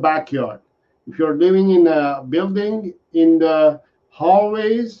in the backyard. If you're living in a building, in the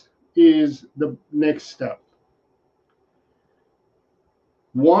hallways is the next step.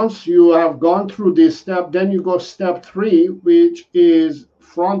 Once you have gone through this step, then you go step 3, which is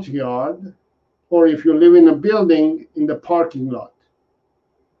front yard, or if you live in a building, in the parking lot.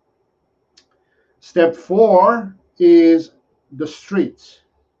 Step 4 is the streets.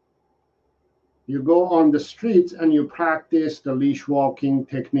 You go on the streets and you practice the leash walking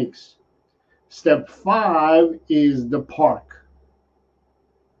techniques. Step 5 is the park,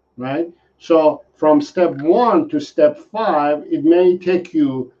 right? So from step 1 to step 5, it may take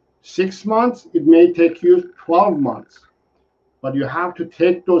you 6 months, it may take you 12 months, but you have to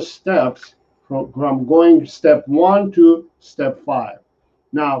take those steps from going step 1 to step 5.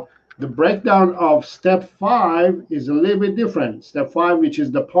 Now, the breakdown of step 5 is a little bit different. Step 5, which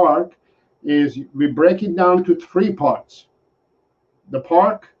is the park, is we break it down to 3 parts. The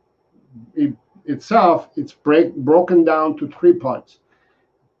park itself, it's broken down to 3 parts.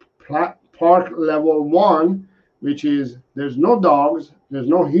 Park level 1, which is there's no dogs, there's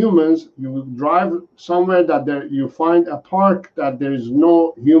no humans. You drive somewhere that you find a park that there is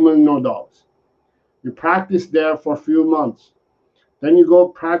no human, no dogs. You practice there for a few months. Then you go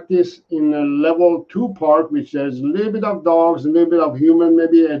practice in a level 2 park, which there's a little bit of dogs, a little bit of human,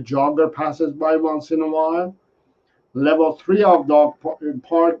 maybe a jogger passes by once in a while. Level 3 of dog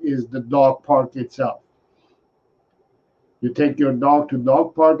park is the dog park itself. You take your dog to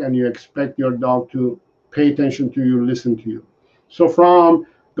dog park and you expect your dog to pay attention to you, listen to you. So from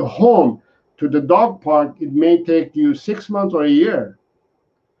the home to the dog park, it may take you 6 months or a year.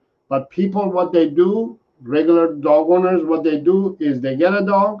 But people, what they do, regular dog owners, what they do is they get a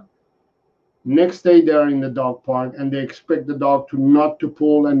dog. Next day they're in the dog park and they expect the dog to not to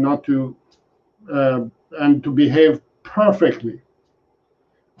pull and not to and to behave perfectly.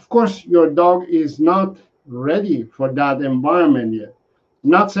 Of course, your dog is not ready for that environment yet.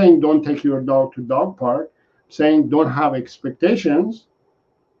 I'm not saying don't take your dog to dog park, I'm saying don't have expectations,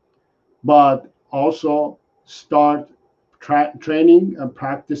 but also start training and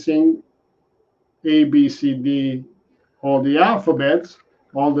practicing A, B, C, D, all the alphabets,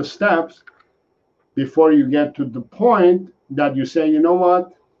 all the steps, before you get to the point that you say, you know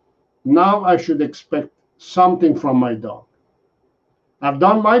what, now I should expect something from my dog. I've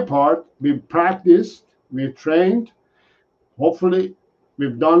done my part, we've practiced, we've trained, hopefully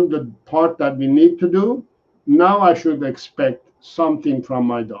we've done the part that we need to do. Now I should expect something from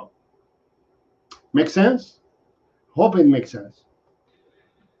my dog. Make sense? Hope it makes sense.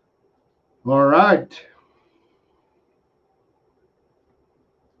 All right.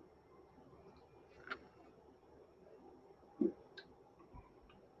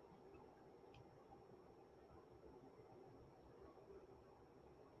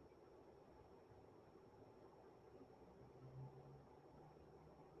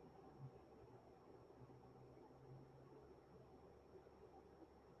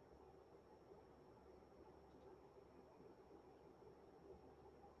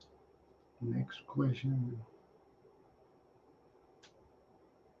 Next question.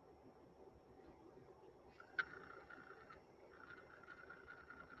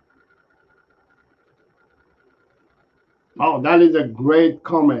 Oh, that is a great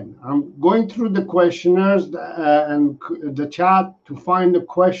comment. I'm going through the questionnaires and the chat to find the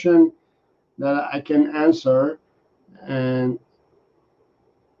question that I can answer. And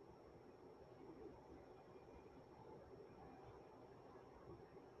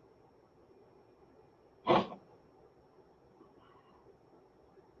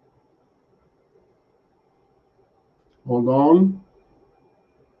hold on.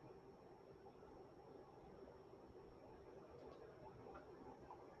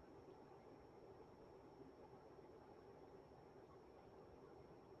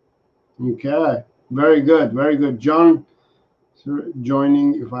 Okay, very good, very good. John,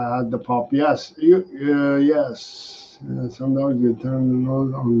 joining if I had the pop. Yes, yes. Sometimes you turn the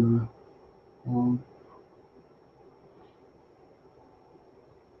nose on the.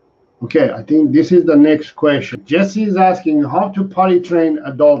 Okay, I think this is the next question. Jesse is asking how to potty train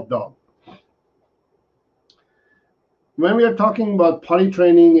adult dog. When we are talking about potty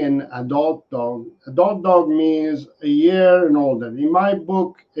training in adult dog means a year and older. In my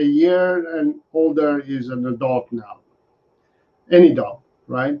book, a year and older is an adult now. Any dog,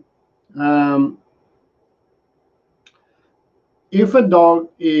 right? If an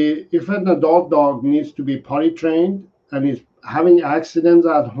adult dog needs to be potty trained and is having accidents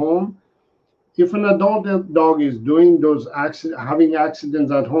at home, if an adult dog is doing those having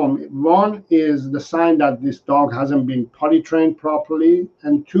accidents at home, one is the sign that this dog hasn't been potty trained properly,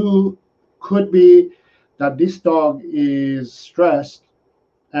 and two could be that this dog is stressed.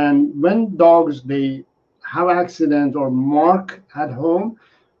 And when dogs they have accidents or mark at home,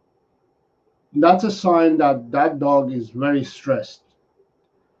 that's a sign that that dog is very stressed.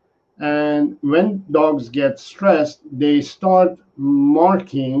 And when dogs get stressed, they start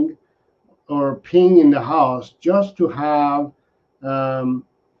marking or peeing in the house just to have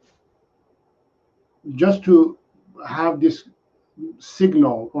this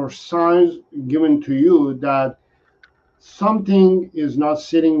signal or signs given to you that something is not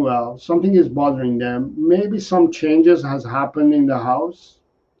sitting well, something is bothering them. Maybe some changes has happened in the house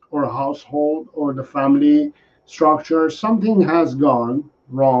or household or the family structure. Something has gone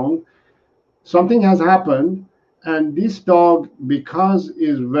wrong, something has happened, and this dog, because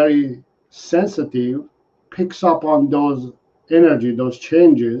is very sensitive, picks up on those energy, those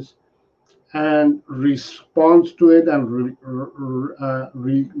changes, and responds to it and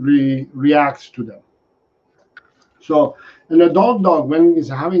reacts to them. So an adult dog, when it's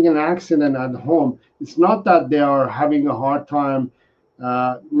having an accident at home, it's not that they are having a hard time.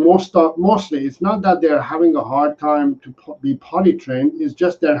 Mostly, it's not that they're having a hard time to be potty trained. It's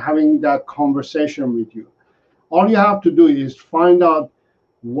just they're having that conversation with you. All you have to do is find out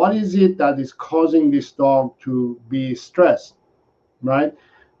what is it that is causing this dog to be stressed, right?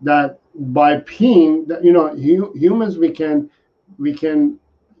 That by peeing, humans, we can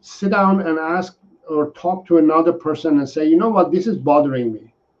sit down and ask or talk to another person and say, you know what, this is bothering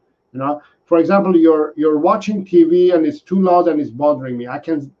me. For example, you're watching TV and it's too loud and it's bothering me. I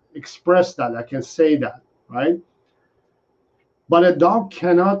can express that. I can say that, right? But a dog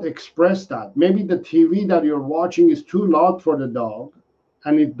cannot express that. Maybe the TV that you're watching is too loud for the dog,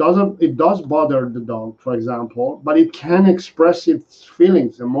 and it does bother the dog, for example, but it can express its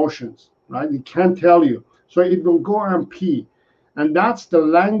feelings, emotions, right? It can tell you. So it will go and pee. And that's the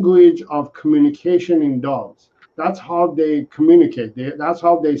language of communication in dogs. That's how they communicate. That's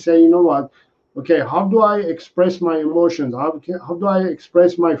how they say, you know what, okay, how do I express my emotions? How do I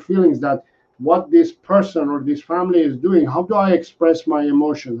express my feelings that what this person or this family is doing? How do I express my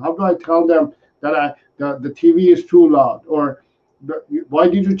emotions? How do I tell them that the TV is too loud? Or why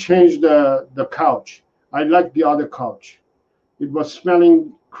did you change the couch? I like the other couch. It was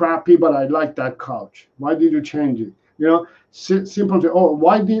smelling crappy, but I like that couch. Why did you change it? Simple to, oh,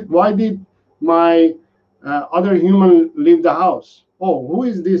 why did my other human leave the house? Oh, who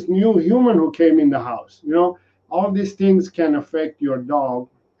is this new human who came in the house? All these things can affect your dog,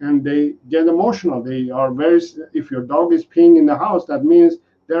 and they get emotional. They are if your dog is peeing in the house, that means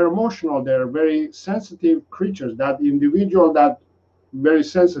they're emotional. They're very sensitive creatures. That individual, that very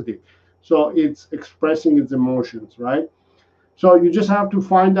sensitive. So it's expressing its emotions, right? So you just have to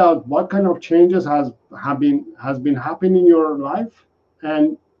find out what kind of changes has been happening in your life,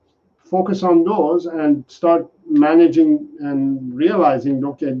 and focus on those and start managing and realizing,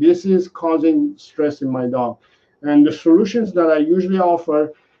 okay, this is causing stress in my dog. And the solutions that I usually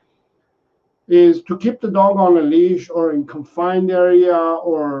offer is to keep the dog on a leash or in confined area,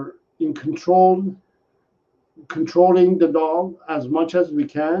 or in controlling the dog as much as we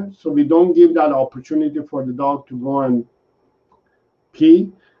can, so we don't give that opportunity for the dog to go and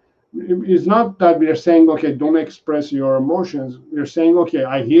pee. It's not that we are saying, okay, don't express your emotions. We're saying, okay,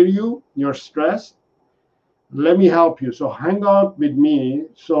 I hear you, you're stressed, let me help you. So hang out with me,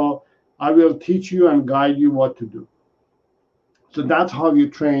 so I will teach you and guide you what to do. So that's how you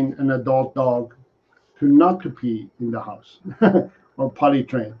train an adult dog to not to pee in the house or potty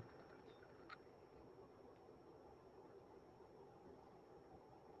train.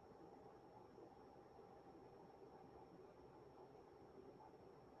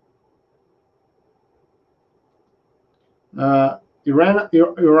 Irina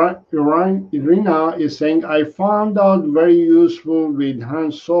is saying, I found out very useful with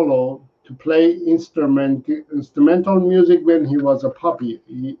Han Solo to play instrumental music when he was a puppy.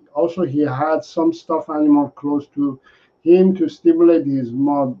 He had some stuffed animal close to him to stimulate his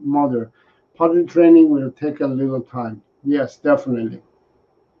mother. Potty training will take a little time. Yes, definitely.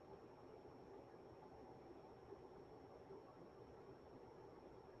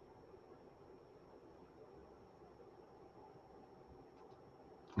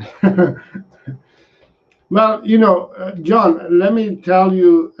 Well, John, let me tell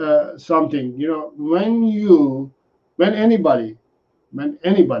you something. When anybody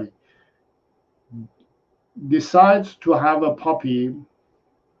decides to have a puppy,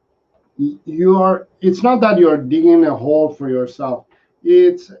 it's not that you're digging a hole for yourself.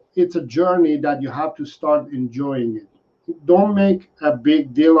 It's a journey that you have to start enjoying it. Don't make a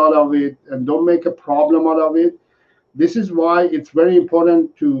big deal out of it, and don't make a problem out of it. This is why it's very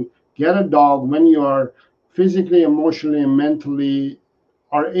important to get a dog when you are physically, emotionally, and mentally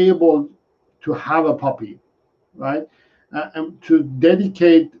are able to have a puppy, right? And to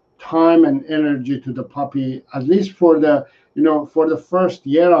dedicate time and energy to the puppy, at least for the first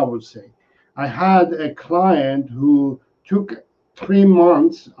year, I would say. I had a client who took 3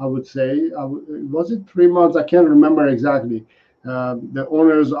 months, I would say. Was it 3 months? I can't remember exactly. The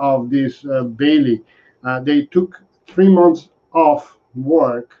owners of this Bailey, they took 3 months off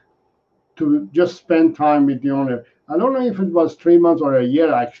work to just spend time with the owner. I don't know if it was 3 months or a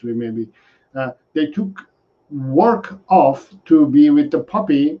year, actually, maybe. They took work off to be with the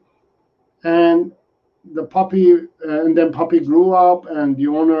puppy, and then puppy grew up, and the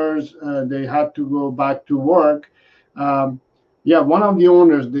owners, they had to go back to work. One of the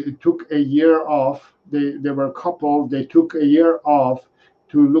owners, they took a year off. They were a couple. They took a year off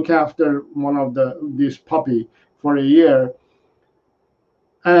to look after one of this puppy for a year.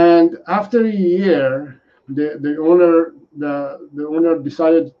 And after a year, the owner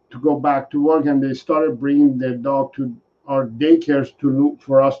decided to go back to work, and they started bringing their dog to our daycares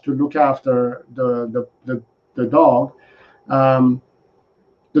for us to look after the dog.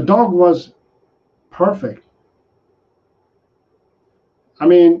 The dog was perfect. I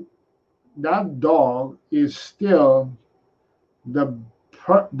mean, that dog is still the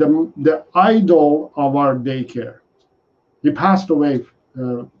idol of our daycare. He passed away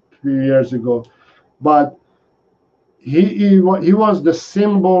a few years ago, but he was the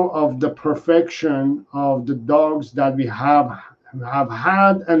symbol of the perfection of the dogs that we have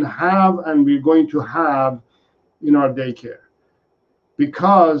had and we're going to have in our daycare,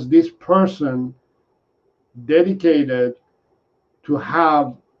 because this person dedicated to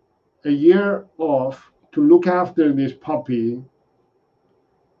have a year off to look after this puppy,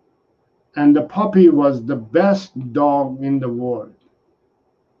 and the puppy was the best dog in the world.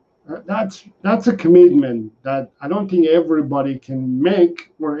 That's a commitment that I don't think everybody can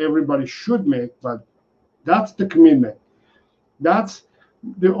make or everybody should make, but that's the commitment. That's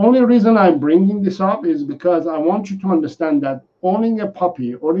the only reason I'm bringing this up, is because I want you to understand that owning a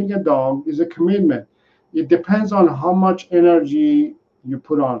puppy, owning a dog is a commitment. It depends on how much energy you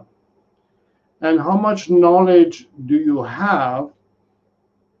put on and how much knowledge do you have,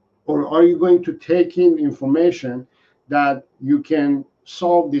 or are you going to take in information that you can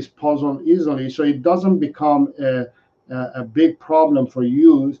solve this puzzle easily, so it doesn't become a big problem for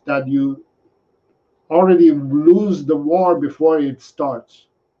you, that you already lose the war before it starts,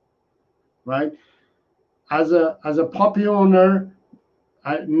 right? As a puppy owner,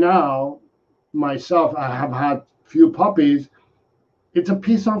 now myself, I have had few puppies. It's a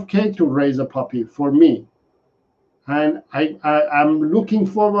piece of cake to raise a puppy for me, and I'm looking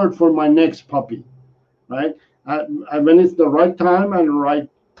forward for my next puppy, right? When it's the right time and right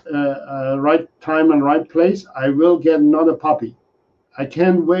time and right place, I will get another puppy. I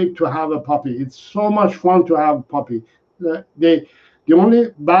can't wait to have a puppy. It's so much fun to have a puppy. The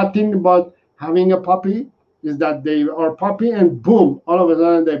only bad thing about having a puppy is that they are puppy and boom, all of a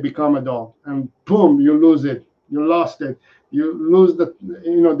sudden they become a dog, and boom, you lose it, you lost it, you lose the,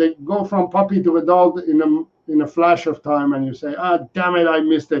 they go from puppy to a dog in a flash of time, and you say, ah, damn it, I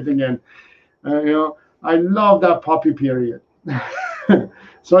missed it again. I love that puppy period.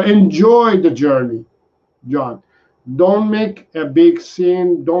 So enjoy the journey, John. Don't make a big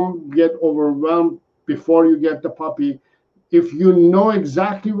scene. Don't get overwhelmed before you get the puppy. If you know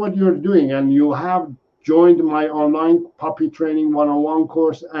exactly what you're doing and you have joined my online puppy training one-on-one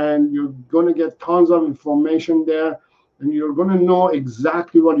course, and you're going to get tons of information there, and you're going to know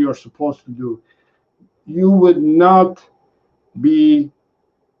exactly what you're supposed to do, you would not be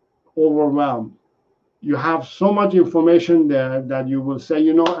overwhelmed. You have so much information there that you will say,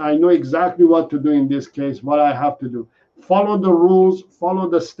 I know exactly what to do in this case, what I have to do. Follow the rules, follow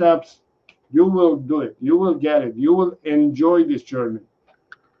the steps. You will do it. You will get it. You will enjoy this journey.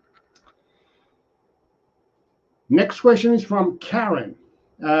 Next question is from Karen.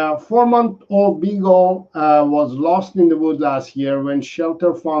 4-month-old Beagle was lost in the woods last year. When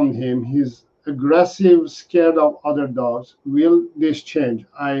shelter found him, he's aggressive, scared of other dogs. Will this change?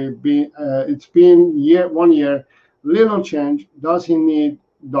 It's been 1 year, little change. Does he need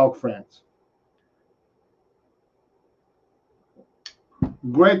dog friends?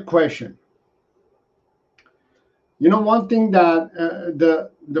 Great question. One thing that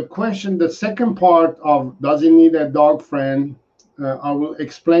the question, the second part of does he need a dog friend, I will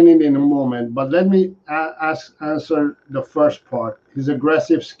explain it in a moment, but let me answer the first part. He's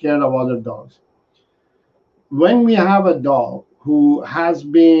aggressive, scared of other dogs. When we have a dog who has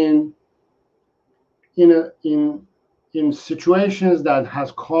been in situations that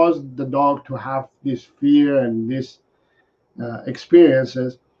has caused the dog to have this fear and these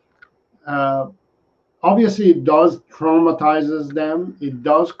experiences, obviously it does traumatizes them. It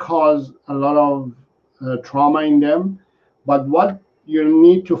does cause a lot of trauma in them. But what you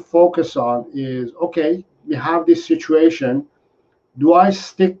need to focus on is, okay, we have this situation. Do I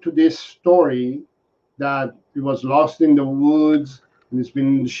stick to this story that he was lost in the woods and he's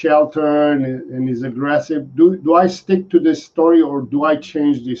been in the shelter and he's aggressive? Do I stick to this story, or do I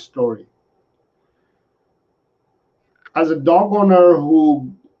change this story? As a dog owner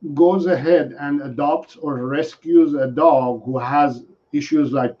who goes ahead and adopts or rescues a dog who has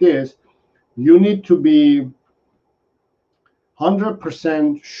issues like this, you need to be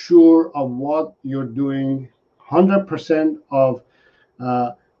 100% sure of what you're doing, 100% of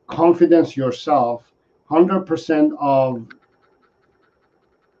confidence yourself, 100% of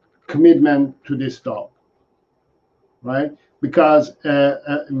commitment to this dog, right? Because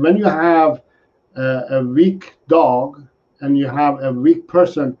when you have a weak dog and you have a weak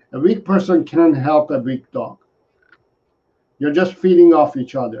person can't help a weak dog. You're just feeding off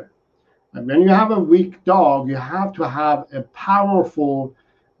each other. And when you have a weak dog, you have to have a powerful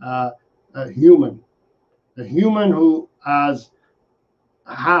human who has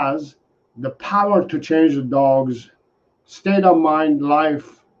the power to change the dog's state of mind,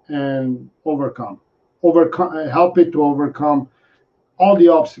 life, and help it to overcome all the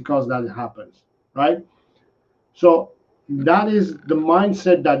obstacles that happens, right? So that is the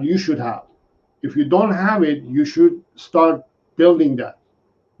mindset that you should have. If you don't have it, you should start building that.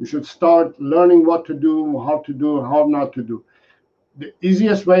 You should start learning what to do, how not to do. The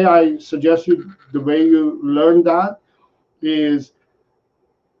easiest way I suggest you, the way you learn that, is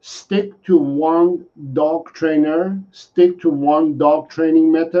stick to one dog trainer, stick to one dog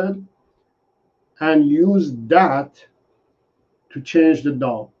training method, and use that to change the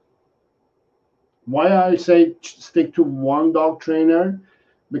dog. Why I say stick to one dog trainer?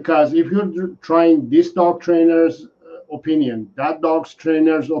 Because if you're trying this dog trainer's opinion, that dog's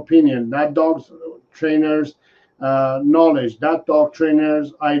trainer's opinion, that dog's trainer's knowledge, that dog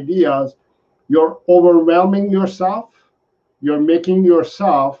trainer's ideas, you're overwhelming yourself. You're making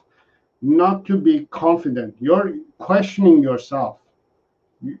yourself not to be confident. You're questioning yourself.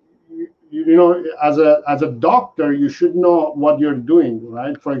 As a doctor, you should know what you're doing,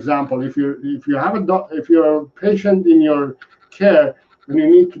 right? For example, if you have if you're a patient in your care and you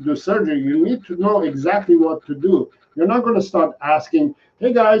need to do surgery, you need to know exactly what to do. You're not going to start asking,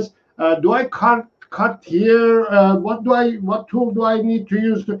 "Hey guys, do I cut here? What tool do I need to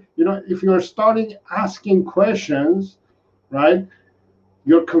use?" If you're starting asking questions, right,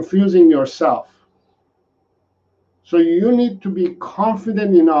 you're confusing yourself. So you need to be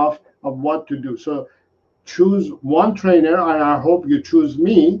confident enough of what to do. So choose one trainer, and I hope you choose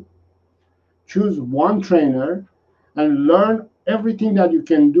me. Choose one trainer and learn everything that you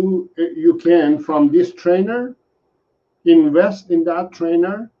can from this trainer. Invest in that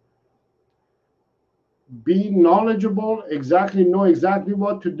trainer. be knowledgeable, know exactly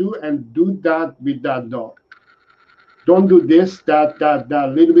what to do, and do that with that dog. Don't do this, that,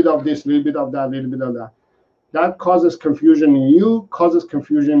 little bit of this, little bit of that, little bit of that. That causes confusion in you, causes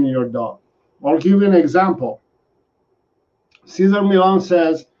confusion in your dog. I'll give you an example. Cesar Millan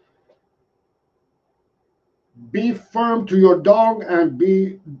says, be firm to your dog and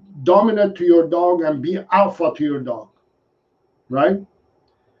be dominant to your dog and be alpha to your dog, right?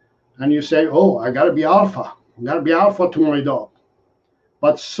 And you say, oh, I got to be alpha. I got to be alpha to my dog.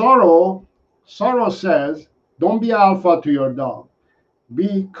 But Saro says, don't be alpha to your dog.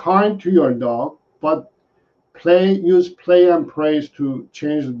 Be kind to your dog, but use play and praise to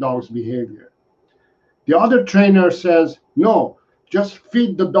change the dog's behavior. The other trainer says, no, just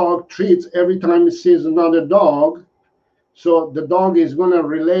feed the dog treats every time he sees another dog. So the dog is going to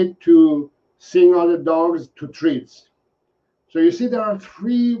relate to seeing other dogs to treats. So you see, there are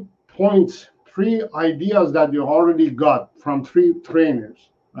 3 points, 3 ideas that you already got from 3 trainers,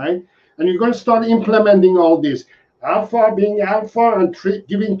 right? And you're going to start implementing all this. Alpha, being alpha, and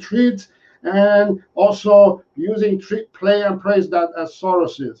giving treats, and also using treat, play, and praise, that as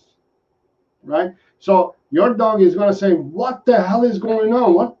Soros is, right? So your dog is going to say, what the hell is going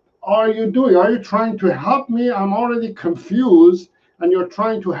on? What are you doing? Are you trying to help me? I'm already confused, and you're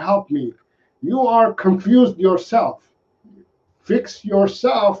trying to help me. You are confused yourself. Fix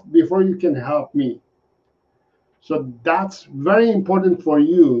yourself before you can help me. So that's very important for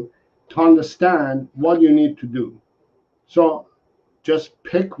you to understand what you need to do. So just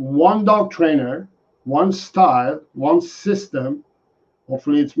pick one dog trainer, one style, one system,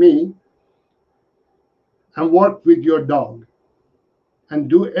 hopefully it's me, and work with your dog and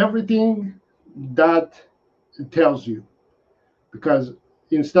do everything that it tells you. Because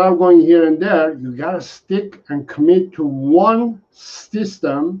instead of going here and there, you got to stick and commit to one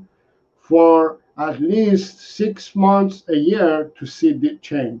system for at least 6 months, a year, to see the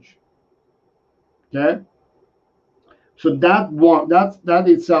change. Okay? So that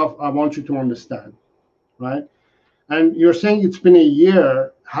itself, I want you to understand, right? And you're saying it's been a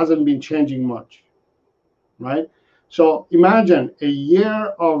year, hasn't been changing much, right? So imagine a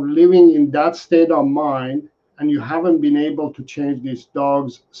year of living in that state of mind, and you haven't been able to change this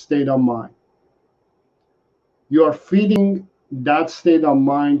dog's state of mind. You are feeding that state of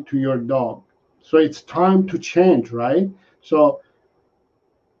mind to your dog. So it's time to change, right? So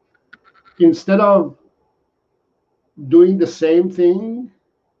instead of doing the same thing,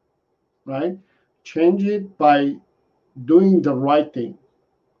 right, change it by doing the right thing.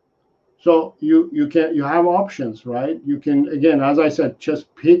 So you have options, right? You can, again, as I said,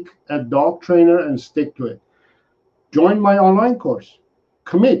 just pick a dog trainer and stick to it. Join my online course.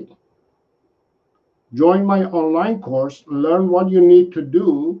 Commit. Join my online course, learn what you need to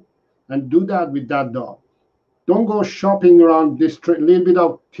do, and do that with that dog. Don't go shopping around this little bit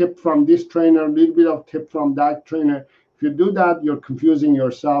of tip from this trainer, a little bit of tip from that trainer. If you do that, you're confusing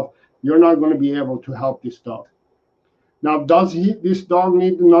yourself. You're not going to be able to help this dog. Now, does this dog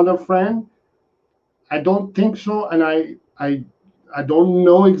need another friend? I don't think so, and I don't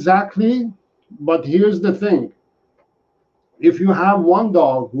know exactly. But here's the thing: if you have one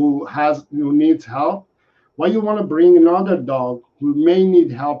dog who needs help, why you want to bring another dog who may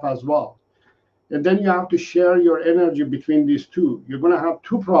need help as well? And then you have to share your energy between these two. You're going to have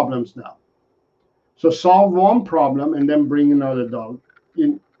 2 problems now. So solve one problem and then bring another dog.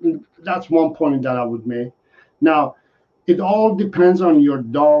 That's one point that I would make. Now, it all depends on your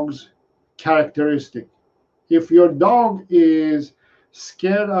dog's characteristic. If your dog is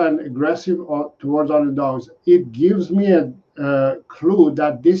scared and aggressive towards other dogs, it gives me a clue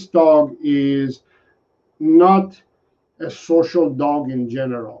that this dog is not a social dog in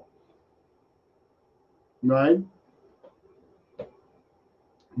general, right?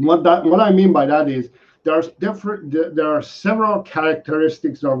 What I mean by that is there are several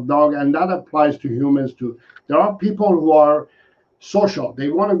characteristics of dog, and that applies to humans too. There are people who are social. They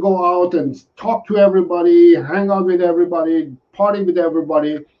want to go out and talk to everybody, hang out with everybody, party with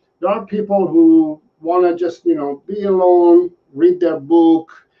everybody. There are people who want to just, be alone, read their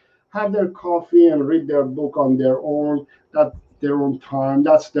book, have their coffee and read their book on their own, at their own time.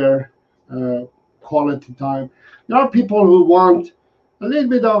 That's their quality time. There are people who want a little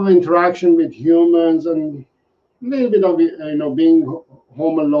bit of interaction with humans and a little bit of, being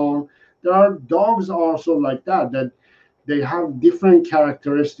home alone. There are dogs also like that they have different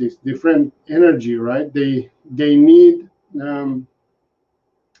characteristics, different energy, right? They need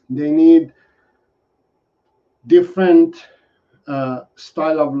different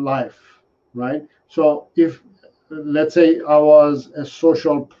style of life, right? So if let's say I was a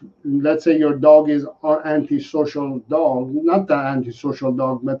social, let's say your dog is an antisocial dog, not the antisocial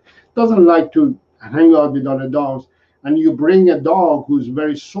dog, but doesn't like to hang out with other dogs, and you bring a dog who's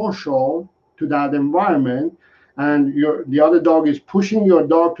very social to that environment, and the other dog is pushing your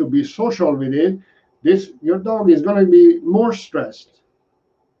dog to be social with it, your dog is going to be more stressed,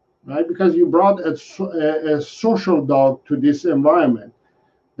 right? Because you brought a social dog to this environment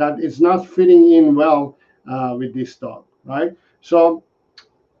that is not fitting in well with this dog, right? So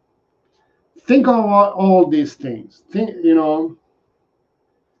think about all these things. Think,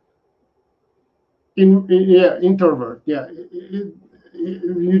 yeah, introvert. Yeah,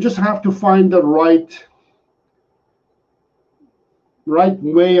 you just have to find the right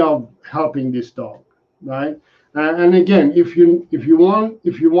way of helping this dog, right? And again, if you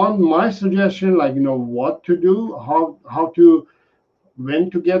want my suggestion, like what to do, how to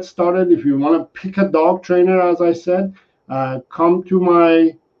when to get started, if you want to pick a dog trainer, as I said, come to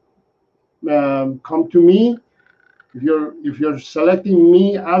me. If you're selecting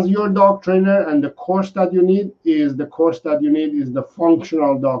me as your dog trainer, and the course that you need is the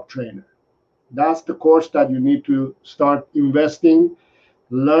functional dog trainer. That's the course that you need to start investing,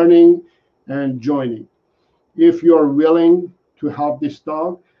 learning, and joining. If you're willing to help this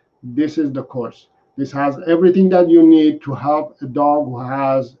dog, this is the course. This has everything that you need to help a dog who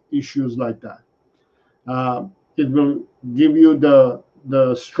has issues like that. It will give you the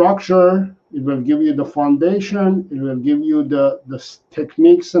structure. It will give you the foundation. It will give you the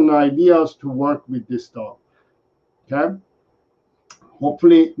techniques and ideas to work with this dog. Okay.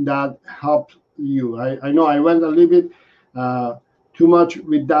 Hopefully that helps you. I know I went a little bit too much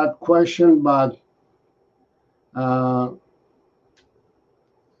with that question, but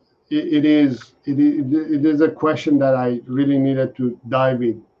it is a question that I really needed to dive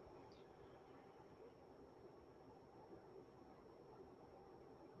in.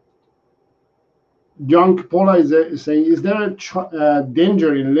 John Paula is saying, is there a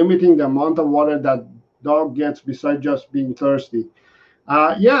danger in limiting the amount of water that dog gets besides just being thirsty?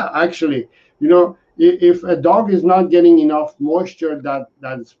 Yeah, actually, if a dog is not getting enough moisture,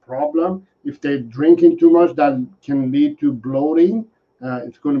 that's a problem. If they're drinking too much, that can lead to bloating.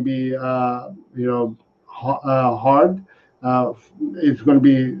 It's going to be, hard. It's going to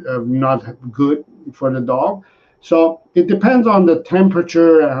be not good for the dog. So it depends on the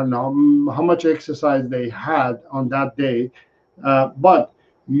temperature and how much exercise they had on that day. But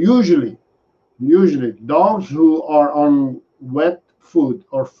usually dogs who are on wet food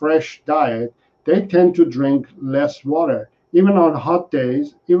or fresh diet, they tend to drink less water, even on hot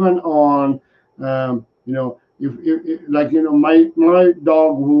days, even on, if like, my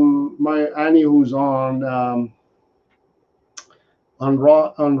dog my Annie, who's on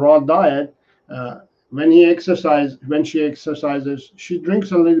raw diet, when she exercises, she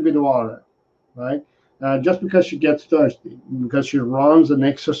drinks a little bit of water, right? Just because she gets thirsty, because she runs and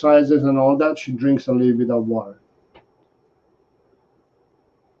exercises and all that, she drinks a little bit of water.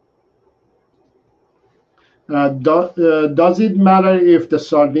 Does it matter if the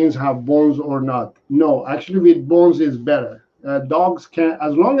sardines have bones or not? No, actually, with bones is better. Dogs can,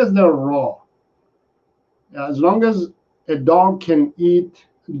 as long as they're raw, as long as a dog can eat,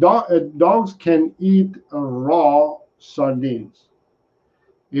 dogs can eat raw sardines.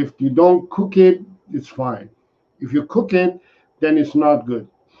 If you don't cook it, it's fine. If you cook it, then it's not good.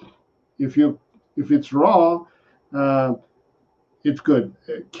 If it's raw, it's good.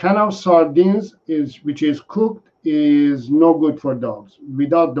 A can of sardines which is cooked is no good for dogs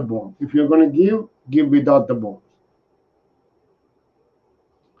without the bone. If you're going to give without the bones.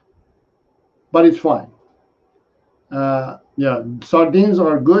 But it's fine. Yeah, sardines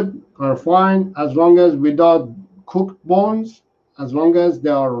are good, are fine, as long as without cooked bones, as long as they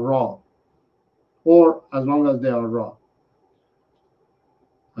are raw, or as long as they are raw.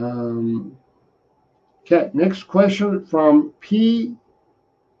 Okay, next question from P.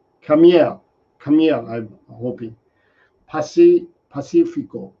 Camille, I'm hoping.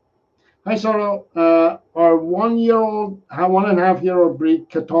 Pacifico. Hi, Saro. Our 1.5-year-old breed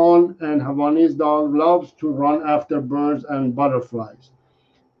Caton and Havanese dog loves to run after birds and butterflies.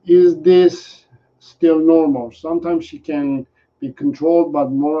 Is this still normal? Sometimes she can be controlled, but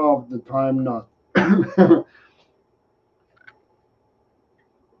more of the time not.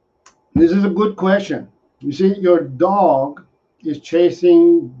 This is a good question. You see, your dog is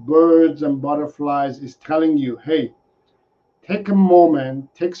chasing birds and butterflies, is telling you, hey, take a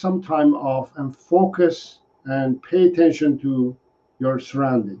moment, take some time off and focus and pay attention to your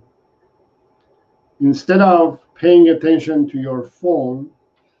surrounding. Instead of paying attention to your phone,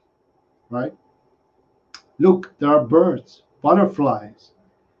 right? Look, there are birds, butterflies.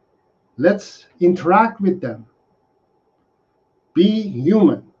 Let's interact with them. Be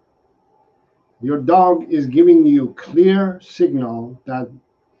human. Your dog is giving you clear signal that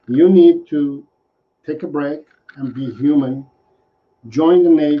you need to take a break and be human, join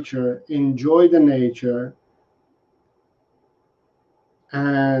the nature, enjoy the nature,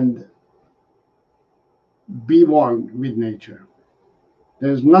 and be one with nature.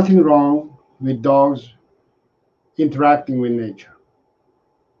 There's nothing wrong with dogs interacting with nature,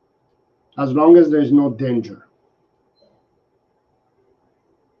 as long as there's no danger.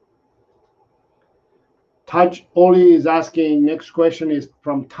 Taj Oli is asking, next question is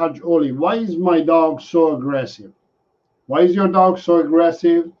from Taj Oli. Why is my dog so aggressive? Why is your dog so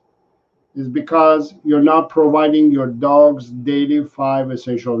aggressive? Is because you're not providing your dog's daily 5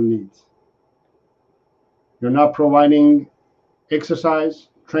 essential needs. You're not providing exercise,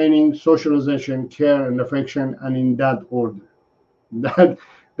 training, socialization, care, and affection, and in that order.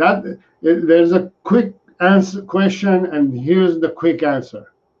 There's a quick answer question, and here's the quick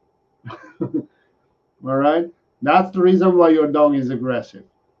answer. All right, that's the reason why your dog is aggressive.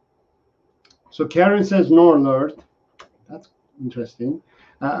 So Karen says no alert. That's interesting.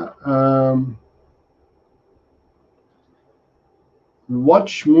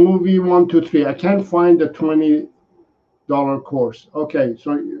 Watch movie 1, 2, 3. I can't find the $20 course. Okay,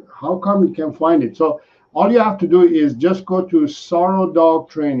 so how come you can't find it? So all you have to do is just go to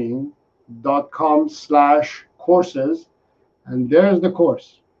sarodogtraining.com/courses, and there's the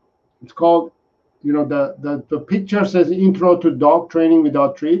course. It's called, the picture says Intro to Dog Training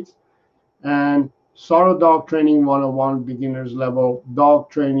Without Treats, and Saro Dog Training 101 Beginners Level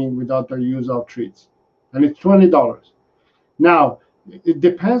Dog Training Without the Use of Treats. And it's $20. Now, it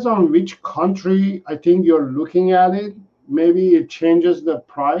depends on which country I think you're looking at it. Maybe it changes the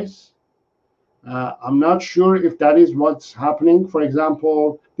price. I'm not sure if that is what's happening. For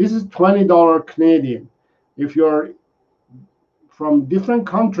example, this is $20 Canadian. If you're from different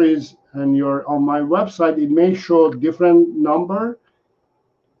countries and you're on my website, it may show a different number,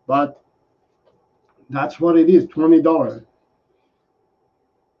 but that's what it is, $20.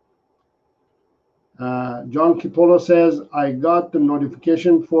 John Kipolo says, I got the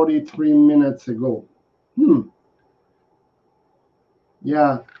notification 43 minutes ago.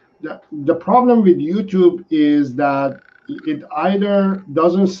 Yeah, the problem with YouTube is that it either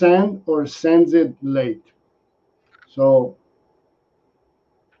doesn't send or sends it late. So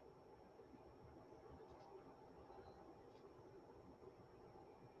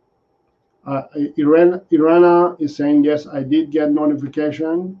Irena is saying, yes, I did get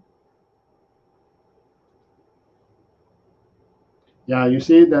notification. Yeah, you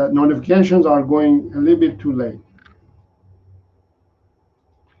see the notifications are going a little bit too late.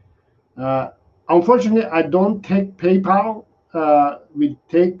 Unfortunately, I don't take PayPal. We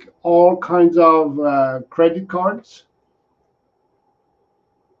take all kinds of credit cards.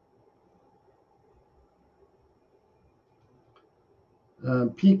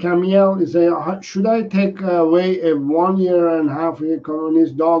 P. Camille is saying, should I take away a 1.5-year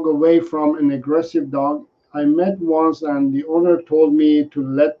communist dog away from an aggressive dog? I met once and the owner told me to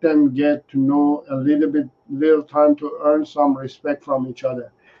let them get to know a little time to earn some respect from each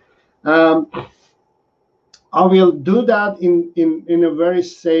other. I will do that in a very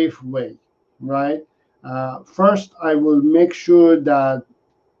safe way, right? First, I will make sure that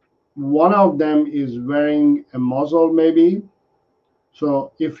one of them is wearing a muzzle, maybe.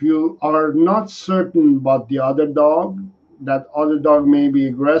 So if you are not certain about the other dog, that other dog may be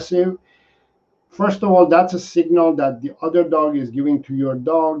aggressive, first of all, that's a signal that the other dog is giving to your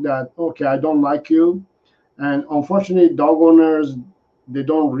dog that, okay, I don't like you. And unfortunately, dog owners, they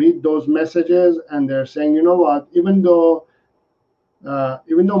don't read those messages, and they're saying, you know what, even though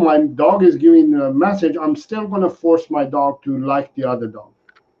my dog is giving a message, I'm still going to force my dog to like the other dog.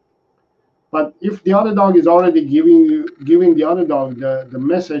 But if the other dog is already giving the other dog the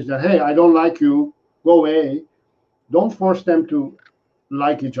message that, hey, I don't like you, go away, don't force them to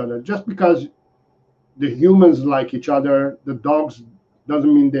like each other. Just because the humans like each other, the dogs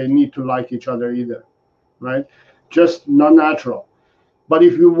doesn't mean they need to like each other either, right? Just not natural. But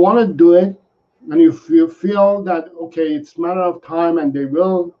if you want to do it, and if you feel that, okay, it's a matter of time and they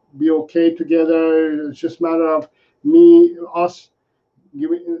will be okay together, it's just a matter of us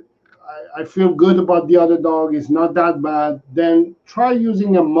giving, I feel good about the other dog, it's not that bad, then try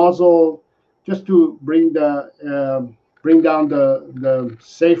using a muzzle just to bring down the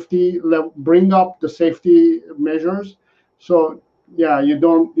safety level, bring up the safety measures. So yeah, you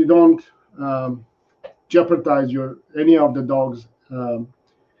don't jeopardize any of the dog's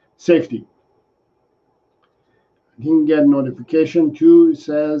safety. Didn't get notification too,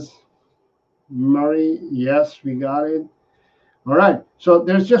 says Murray. Yes, we got it. All right, so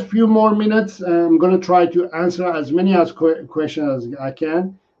there's just a few more minutes. I'm going to try to answer as many questions as I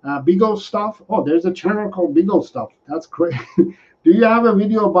can. Beagle stuff. Oh, there's a channel called Beagle Stuff. That's great. Do you have a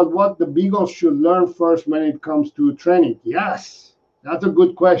video about what the Beagles should learn first when it comes to training? Yes, that's a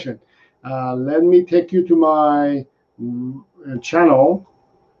good question. Let me take you to my channel.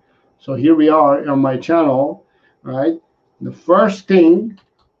 So here we are on my channel, right? The first thing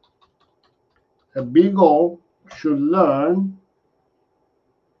a Beagle should learn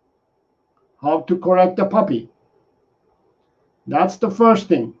how to correct a puppy. That's the first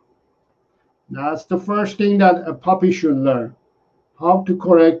thing. That's the first thing that a puppy should learn. How to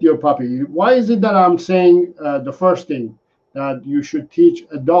correct your puppy. Why is it that I'm saying the first thing that you should teach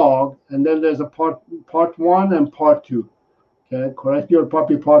a dog, and then there's a part one and part two. Okay, correct your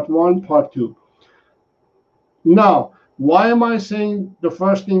puppy part one, part two. Now, why am I saying the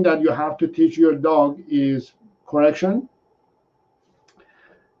first thing that you have to teach your dog is correction?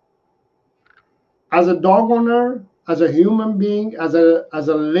 As a dog owner, as a human being, as a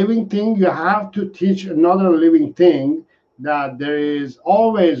living thing, you have to teach another living thing that there is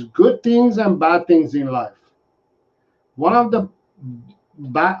always good things and bad things in life. One of the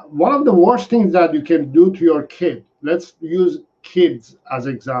worst things that you can do to your kid, let's use kids as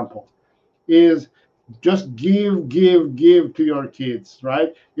example, is just give to your kids,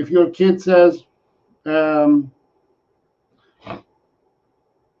 right? If your kid says, I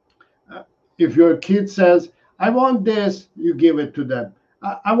want this, you give it to them.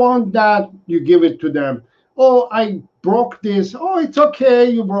 I want that, you give it to them. Oh, I broke this. Oh, it's okay,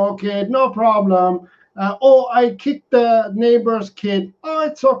 you broke it, no problem. Oh, I kicked the neighbor's kid. Oh,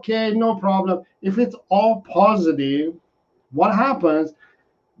 it's okay, no problem. If it's all positive, what happens?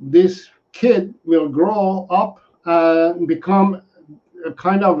 This kid will grow up and become a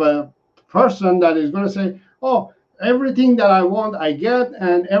kind of a person that is going to say, oh, everything that I want, I get,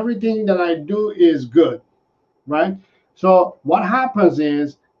 and everything that I do is good, right? So what happens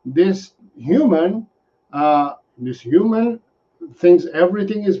is this human thinks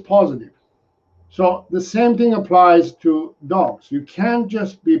everything is positive. So the same thing applies to dogs. You can't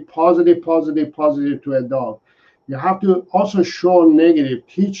just be positive to a dog. You have to also show negative,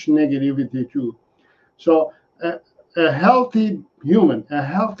 teach negativity too. So a healthy human, a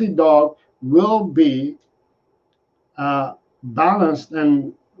healthy dog will be balanced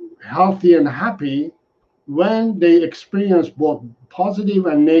and healthy and happy when they experience both positive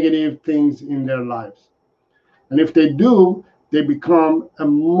and negative things in their lives. And if they do, they become a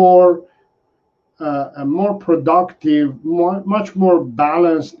more productive, much more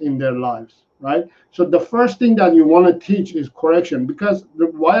balanced in their lives, right? So the first thing that you want to teach is correction. Because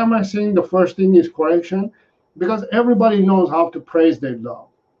why am I saying the first thing is correction? Because everybody knows how to praise their dog,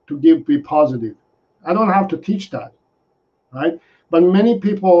 to be positive. I don't have to teach that, right? But many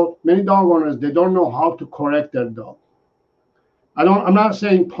people, many dog owners, they don't know how to correct their dog. I'm not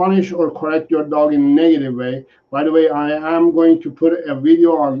saying punish or correct your dog in a negative way. By the way, I am going to put a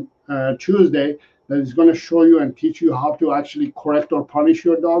video on Tuesday that is going to show you and teach you how to actually correct or punish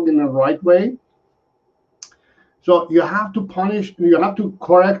your dog in the right way. So you have to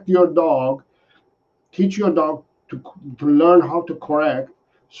correct your dog, teach your dog to learn how to correct.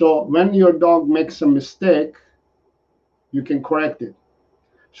 So when your dog makes a mistake, you can correct it.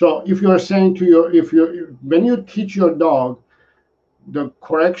 So if you're saying when you teach your dog the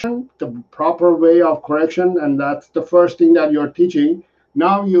correction, the proper way of correction, and that's the first thing that you're teaching.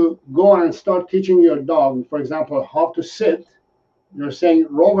 Now you go and start teaching your dog, for example, how to sit. You're saying,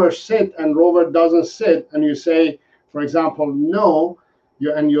 Rover, sit, and Rover doesn't sit. And you say, for example, no,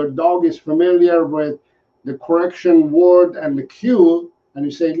 and your dog is familiar with the correction word and the cue, and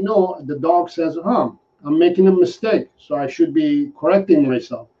you say, no, the dog says, I'm making a mistake, so I should be correcting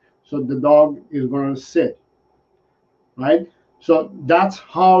myself. So the dog is going to sit, right? So that's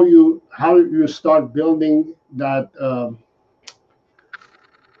how you start building that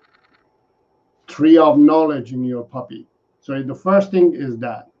tree of knowledge in your puppy. So the first thing is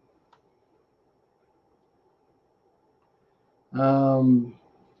that.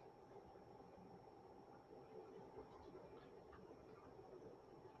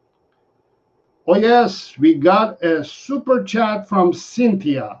 Oh yes, we got a super chat from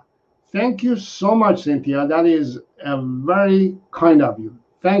Cynthia. Thank you so much, Cynthia. That is very kind of you.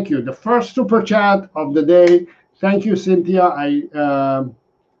 Thank you. The first super chat of the day. Thank you, Cynthia.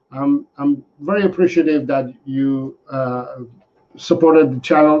 I'm very appreciative that you supported the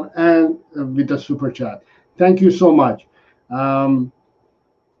channel and with the super chat. Thank you so much.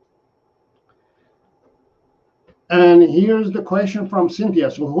 And here's the question from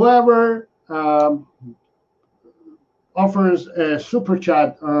Cynthia. So whoever offers a super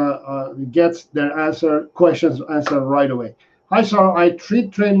chat gets their questions answered right away. Hi, sir. I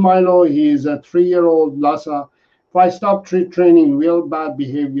treat train Milo. He is a 3-year-old Lhasa. If I stop treat training, will bad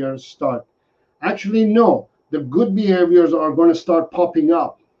behaviors start? Actually, no. The good behaviors are going to start popping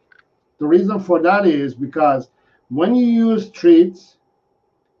up. The reason for that is because when you use treats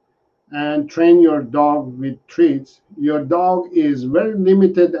and train your dog with treats, your dog is very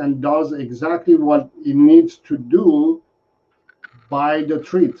limited and does exactly what it needs to do by the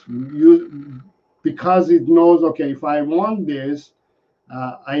treats. Because it knows, okay, if I want this,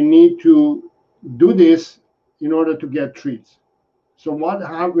 I need to do this in order to get treats. So what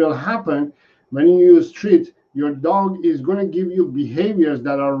will happen when you use treats, your dog is going to give you behaviors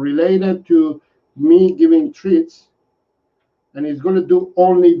that are related to me giving treats, and it's going to do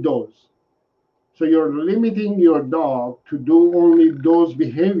only those. So you're limiting your dog to do only those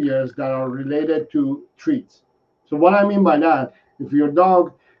behaviors that are related to treats. So what I mean by that, if your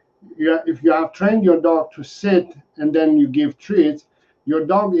dog, if you have trained your dog to sit and then you give treats, your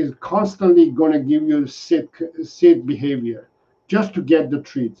dog is constantly going to give you sit behavior just to get the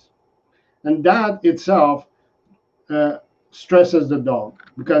treats. And that itself stresses the dog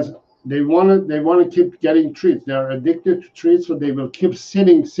because they want to keep getting treats. They are addicted to treats, so they will keep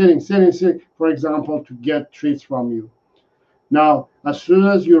sitting, for example, to get treats from you. Now, as soon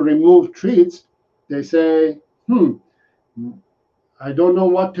as you remove treats, they say, I don't know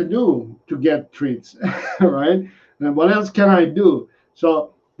what to do to get treats, right? And what else can I do?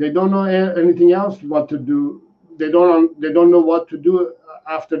 So they don't know anything else what to do. They don't know what to do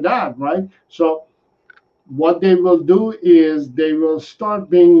after that, right? So what they will do is they will start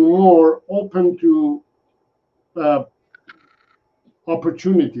being more open to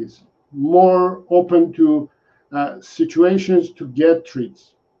opportunities, more open to situations to get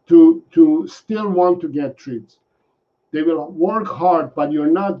treats, to still want to get treats. They will work hard, but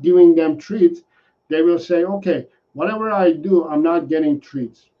you're not giving them treats. They will say, okay, whatever I do, I'm not getting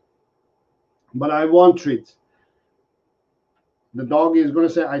treats, but I want treats. The dog is going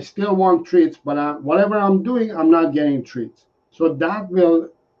to say, I still want treats, but whatever I'm doing, I'm not getting treats. So that will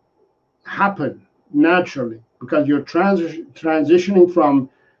happen naturally because you're transitioning from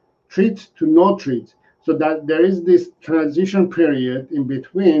treats to no treats. So that there is this transition period in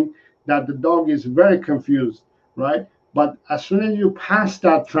between that the dog is very confused, right? But as soon as you pass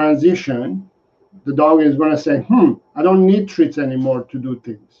that transition, the dog is going to say, I don't need treats anymore to do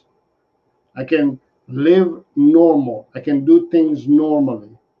things. I can live normal. I can do things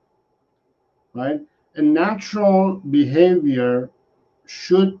normally, right? And natural behavior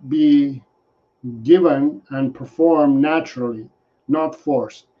should be given and performed naturally, not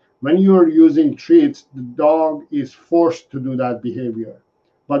forced. When you are using treats, the dog is forced to do that behavior.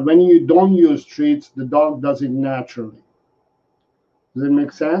 But when you don't use treats, the dog does it naturally. Does it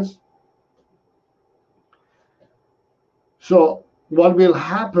make sense? So what will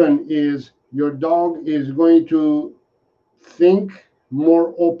happen is your dog is going to think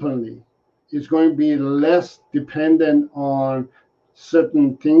more openly. It's going to be less dependent on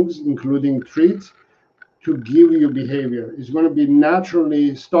certain things, including treats, to give you behavior. It's going to be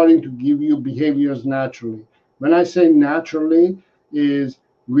naturally starting to give you behaviors naturally. When I say naturally, is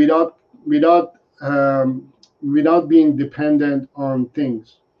without being dependent on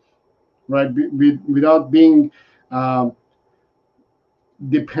things, right? Without being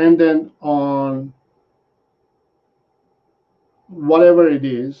dependent on whatever it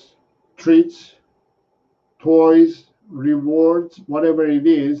is, treats, toys, rewards, whatever it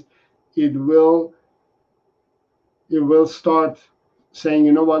is, it will start saying,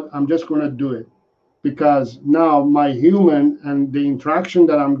 you know what, I'm just going to do it because now my human and the interaction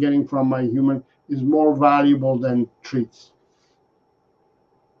that I'm getting from my human is more valuable than treats.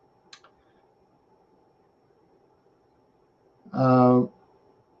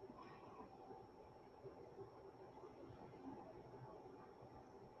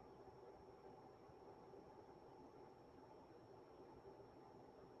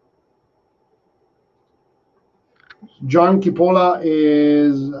 John Kipola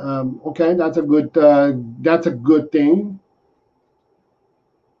is okay. That's a good thing.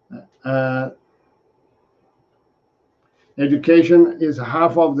 Education is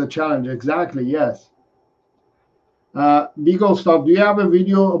half of the challenge. Exactly. Yes. Beagle stuff. Do you have a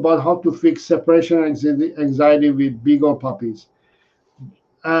video about how to fix separation anxiety with Beagle puppies?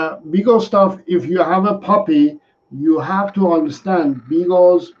 Beagle stuff. If you have a puppy, you have to understand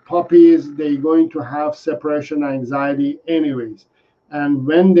Beagles, puppies, they're going to have separation anxiety anyways. And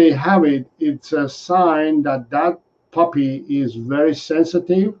when they have it, it's a sign that that puppy is very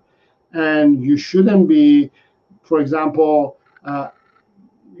sensitive, and you shouldn't be, for example,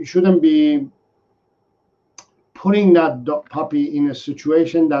 you shouldn't be putting that puppy in a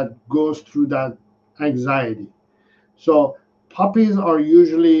situation that goes through that anxiety. So puppies are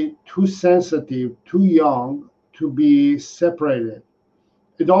usually too sensitive, too young to be separated.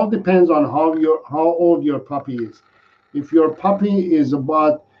 It all depends on how old your puppy is. If your puppy is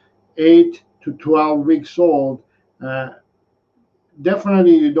about 8 to 12 weeks old, uh,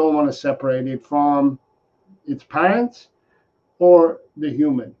 definitely you don't want to separate it from its parents or the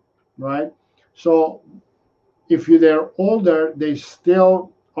human, right? So if they're older, they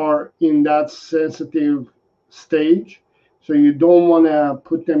still are in that sensitive stage. So you don't want to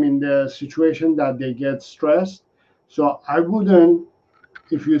put them in the situation that they get stressed. So I wouldn't,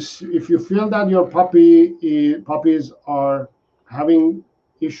 if you feel that your puppies are having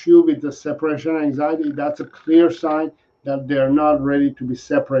issue with the separation anxiety, that's a clear sign that they're not ready to be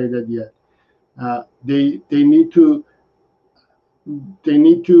separated yet. They need to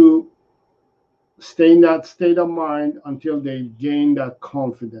stay in that state of mind until they gain that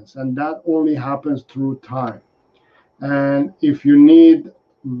confidence, and that only happens through time. And if you need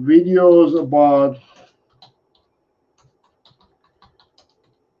videos about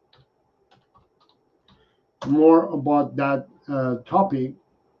more about that topic,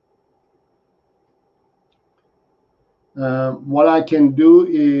 what I can do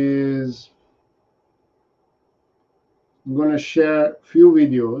is I'm going to share a few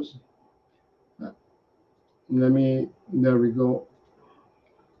videos. There we go.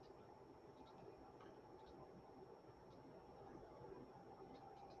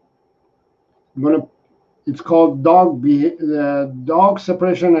 It's called dog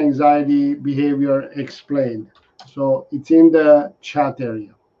separation anxiety behavior explained. So it's in the chat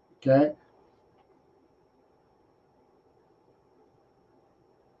area. Okay.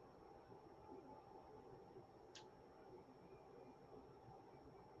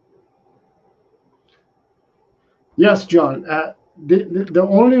 Yes, John. The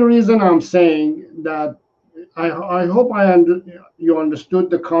only reason I'm saying that I hope you understood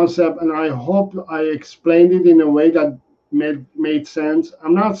the concept, and I hope I explained it in a way that made sense.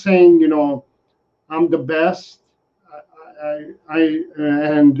 I'm not saying I'm the best.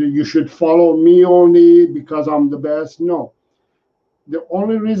 And you should follow me only because I'm the best. No, the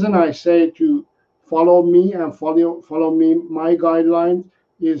only reason I say to follow me and follow me my guidelines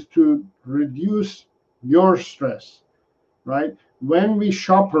is to reduce your stress, right? When we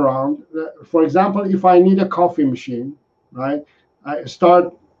shop around, for example, if I need a coffee machine, right? I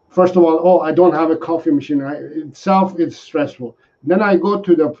start first of all, oh, I don't have a coffee machine. Itself is stressful. Then I go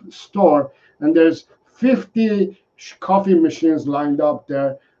to the store and there's 50 coffee machines lined up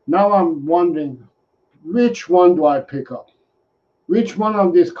there. Now I'm wondering, which one do I pick up? Which one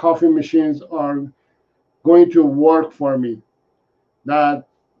of these coffee machines are going to work for me? That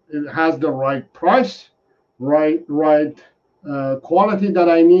it has the right price, right quality that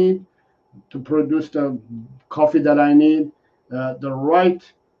I need to produce the coffee that I need, the right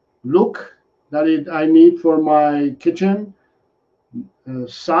look that I need for my kitchen,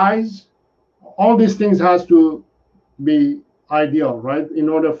 size. All these things has to be ideal, right? In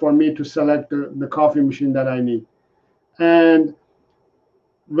order for me to select the coffee machine that I need. And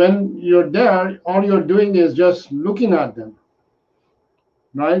when you're there, all you're doing is just looking at them,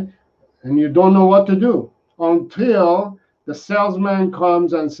 right? And you don't know what to do until the salesman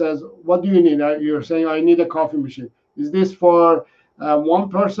comes and says, what do you need? You're saying, I need a coffee machine. Is this for one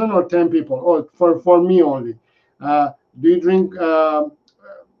person or 10 people? Oh, for me only. Do you drink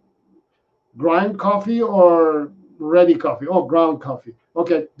grind coffee or ready coffee? Oh, ground coffee.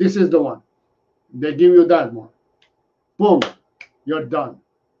 Okay, this is the one. They give you that one. Boom, you're done,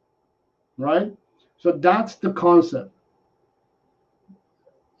 right? So that's the concept.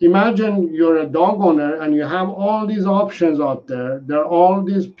 Imagine you're a dog owner and you have all these options out there. There are all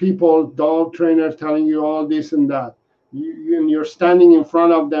these people, dog trainers telling you all this and that. You're standing in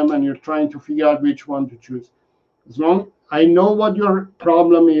front of them and you're trying to figure out which one to choose. As long I know what your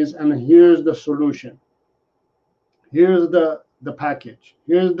problem is, and here's the solution. Here's the package.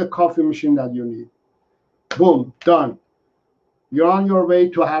 Here's the coffee machine that you need. Boom, done. You're on your way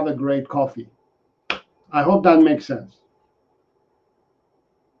to have a great coffee. I hope that makes sense.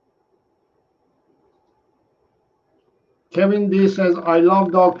 Kevin D says, I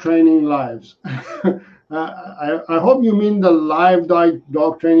love dog training lives. I hope you mean the live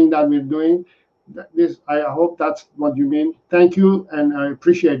dog training that we're doing. I hope that's what you mean. Thank you, and I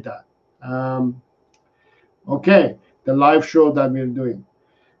appreciate that. Okay, the live show that we're doing.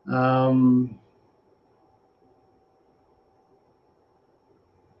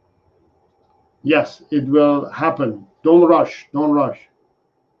 Yes, it will happen. Don't rush. Don't rush.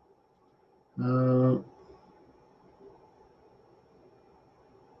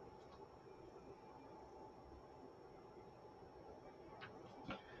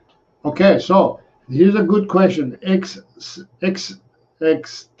 Okay, so here's a good question. XTZ.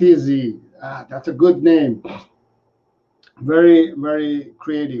 That's a good name. Very, very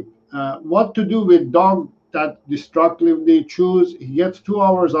creative. What to do with dog that destructively chews? He gets 2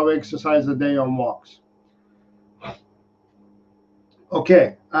 hours of exercise a day on walks.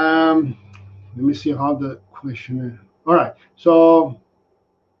 Okay. Let me see how the question is. All right. So,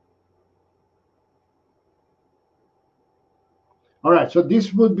 all right. So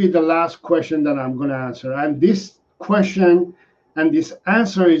this would be the last question that I'm going to answer. And this question and this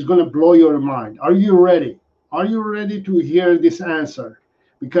answer is going to blow your mind. Are you ready? Are you ready to hear this answer?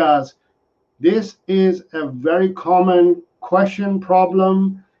 Because this is a very common question,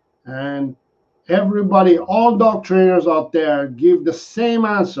 problem, and everybody, all dog trainers out there give the same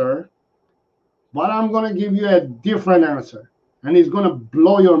answer, but I'm going to give you a different answer, and it's going to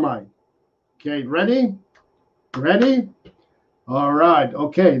blow your mind. Okay, ready? Ready? All right,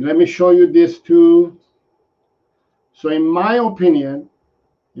 okay, let me show you this too. So in my opinion,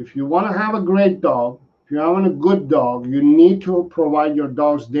 if you want to have a great dog, if you're having a good dog, you need to provide your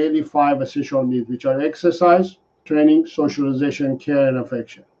dog's daily 5 essential needs, which are exercise, training, socialization, care, and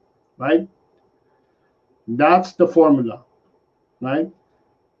affection, right? That's the formula, right?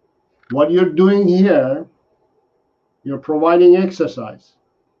 What you're doing here, you're providing exercise.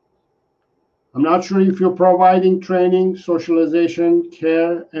 I'm not sure if you're providing training, socialization,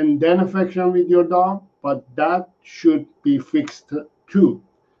 care, and then affection with your dog, but that should be fixed too.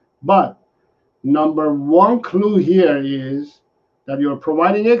 But number one clue here is that you're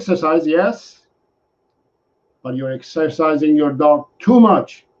providing exercise, yes, but you're exercising your dog too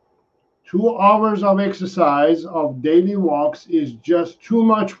much. 2 hours of exercise of daily walks is just too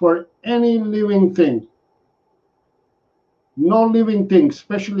much for any living thing. No living thing,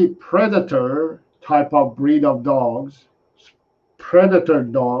 especially predator type of breed of dogs, predator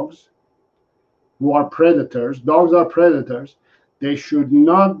dogs who are predators, dogs are predators, they should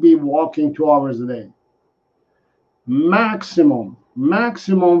not be walking 2 hours a day. Maximum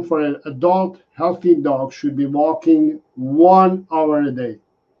for an adult healthy dog should be walking 1 hour a day.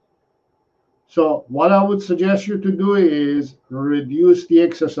 So what I would suggest you to do is reduce the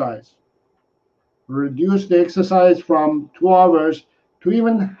exercise. Reduce the exercise from 2 hours to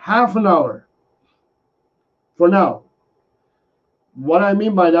even half an hour for now. What I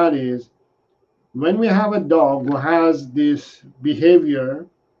mean by that is, when we have a dog who has this behavior,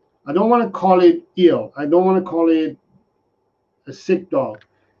 I don't want to call it ill. I don't want to call it a sick dog.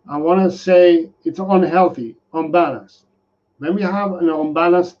 I want to say it's unhealthy, unbalanced. When we have an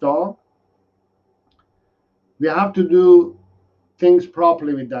unbalanced dog, we have to do things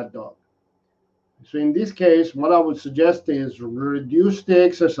properly with that dog. So in this case, what I would suggest is reduce the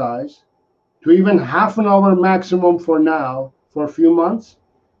exercise to even half an hour maximum for now, for a few months,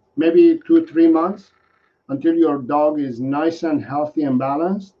 maybe 2-3 months, until your dog is nice and healthy and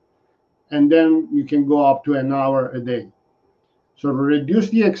balanced. And then you can go up to an hour a day. So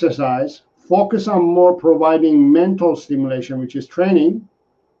reduce the exercise, focus on more providing mental stimulation, which is training,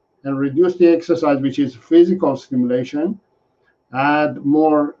 and reduce the exercise, which is physical stimulation. Add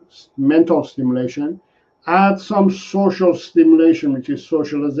more mental stimulation, add some social stimulation, which is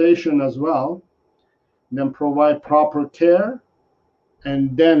socialization as well, then provide proper care,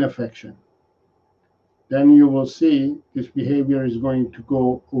 and then affection. Then you will see this behavior is going to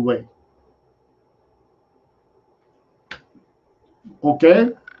go away. Okay?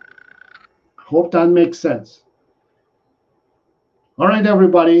 Hope that makes sense. All right,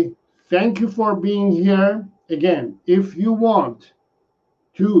 everybody. Thank you for being here. Again, if you want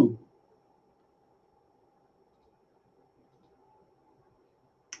to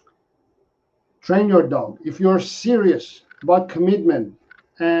train your dog, if you're serious about commitment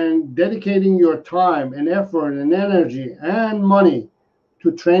and dedicating your time and effort and energy and money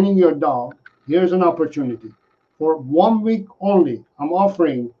to training your dog, here's an opportunity. For 1 week only, I'm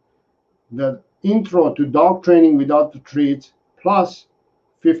offering the intro to dog training without the treats, plus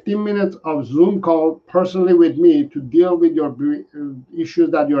 15 minutes of Zoom call personally with me to deal with your issues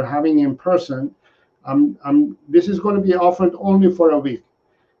that you're having in person. This is going to be offered only for a week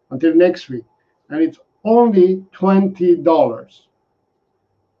until next week, and it's only $20.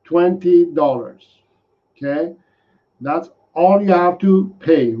 $20. Okay, that's all you have to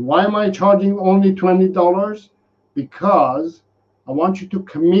pay. Why am I charging only $20? because I want you to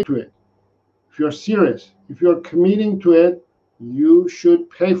commit to it. If you're serious, if you're committing to it, you should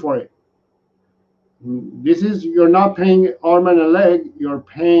pay for it. This is, you're not paying arm and a leg, you're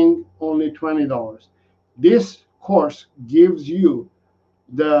paying only $20. This course gives you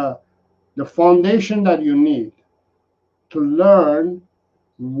the foundation that you need to learn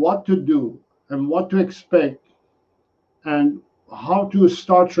what to do and what to expect and how to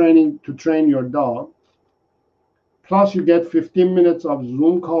start training to train your dog. Plus, you get 15 minutes of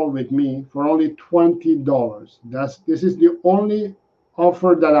Zoom call with me for only $20. This is the only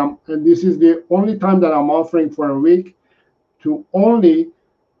offer that this is the only time that I'm offering for a week to only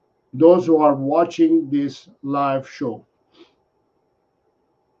those who are watching this live show.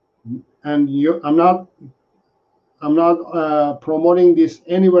 And I'm not promoting this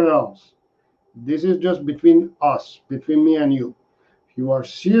anywhere else. This is just between us, between me and you. If you are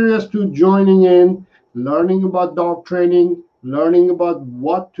serious to joining in, learning about dog training, learning about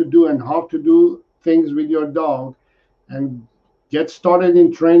what to do and how to do things with your dog, and get started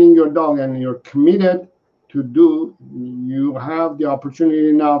in training your dog, and you're committed to do, you have the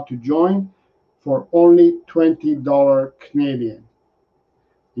opportunity now to join for only $20 Canadian.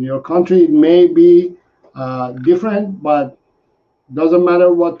 In your country, it may be different, but doesn't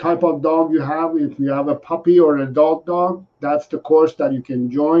matter what type of dog you have. If you have a puppy or an adult dog, that's the course that you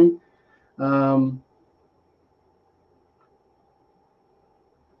can join.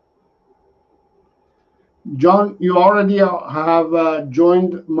 John, you already have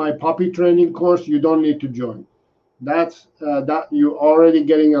joined my puppy training course. You don't need to join. That's that you're already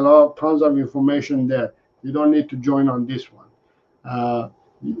getting tons of information there. You don't need to join on this one.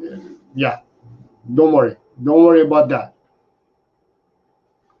 Yeah, don't worry about that.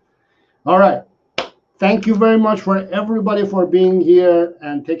 All right. Thank you very much for everybody for being here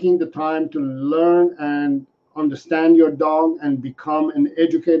and taking the time to learn and understand your dog and become an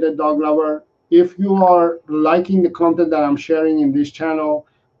educated dog lover. If you are liking the content that I'm sharing in this channel,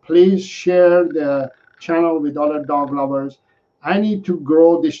 please share the channel with other dog lovers. I need to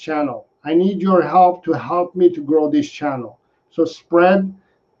grow this channel. I need your help to help me to grow this channel. So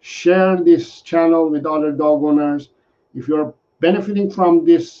share this channel with other dog owners. If you're benefiting from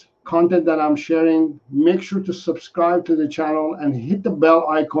this content that I'm sharing, make sure to subscribe to the channel and hit the bell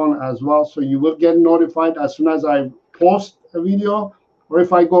icon as well, so you will get notified as soon as I post a video or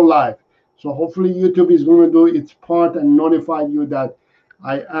if I go live. So hopefully YouTube is going to do its part and notify you that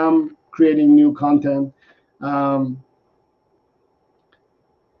I am creating new content. Other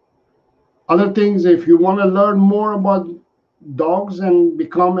things, if you want to learn more about dogs and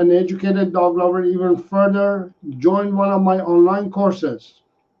become an educated dog lover even further, join one of my online courses.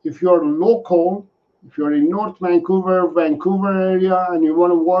 If you're local, if you're in North Vancouver area, and you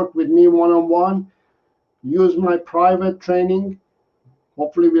want to work with me one-on-one, use my private training.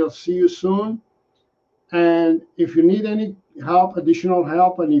 Hopefully we'll see you soon. And if you need any help, additional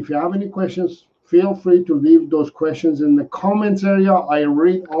help, and if you have any questions, feel free to leave those questions in the comments area. I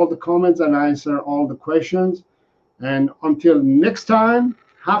read all the comments and answer all the questions. And until next time,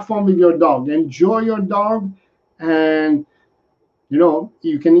 have fun with your dog. Enjoy your dog. And you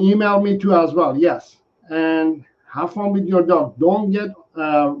can email me too as well. Yes. And have fun with your dog. Don't get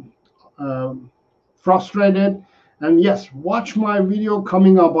frustrated. And yes, watch my video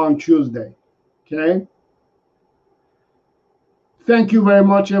coming up on Tuesday. Okay. Thank you very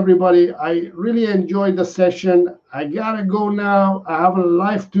much, everybody. I really enjoyed the session. I gotta go now. I have a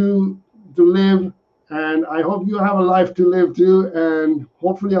life to live, and I hope you have a life to live too. And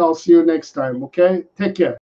hopefully I'll see you next time. Okay. Take care.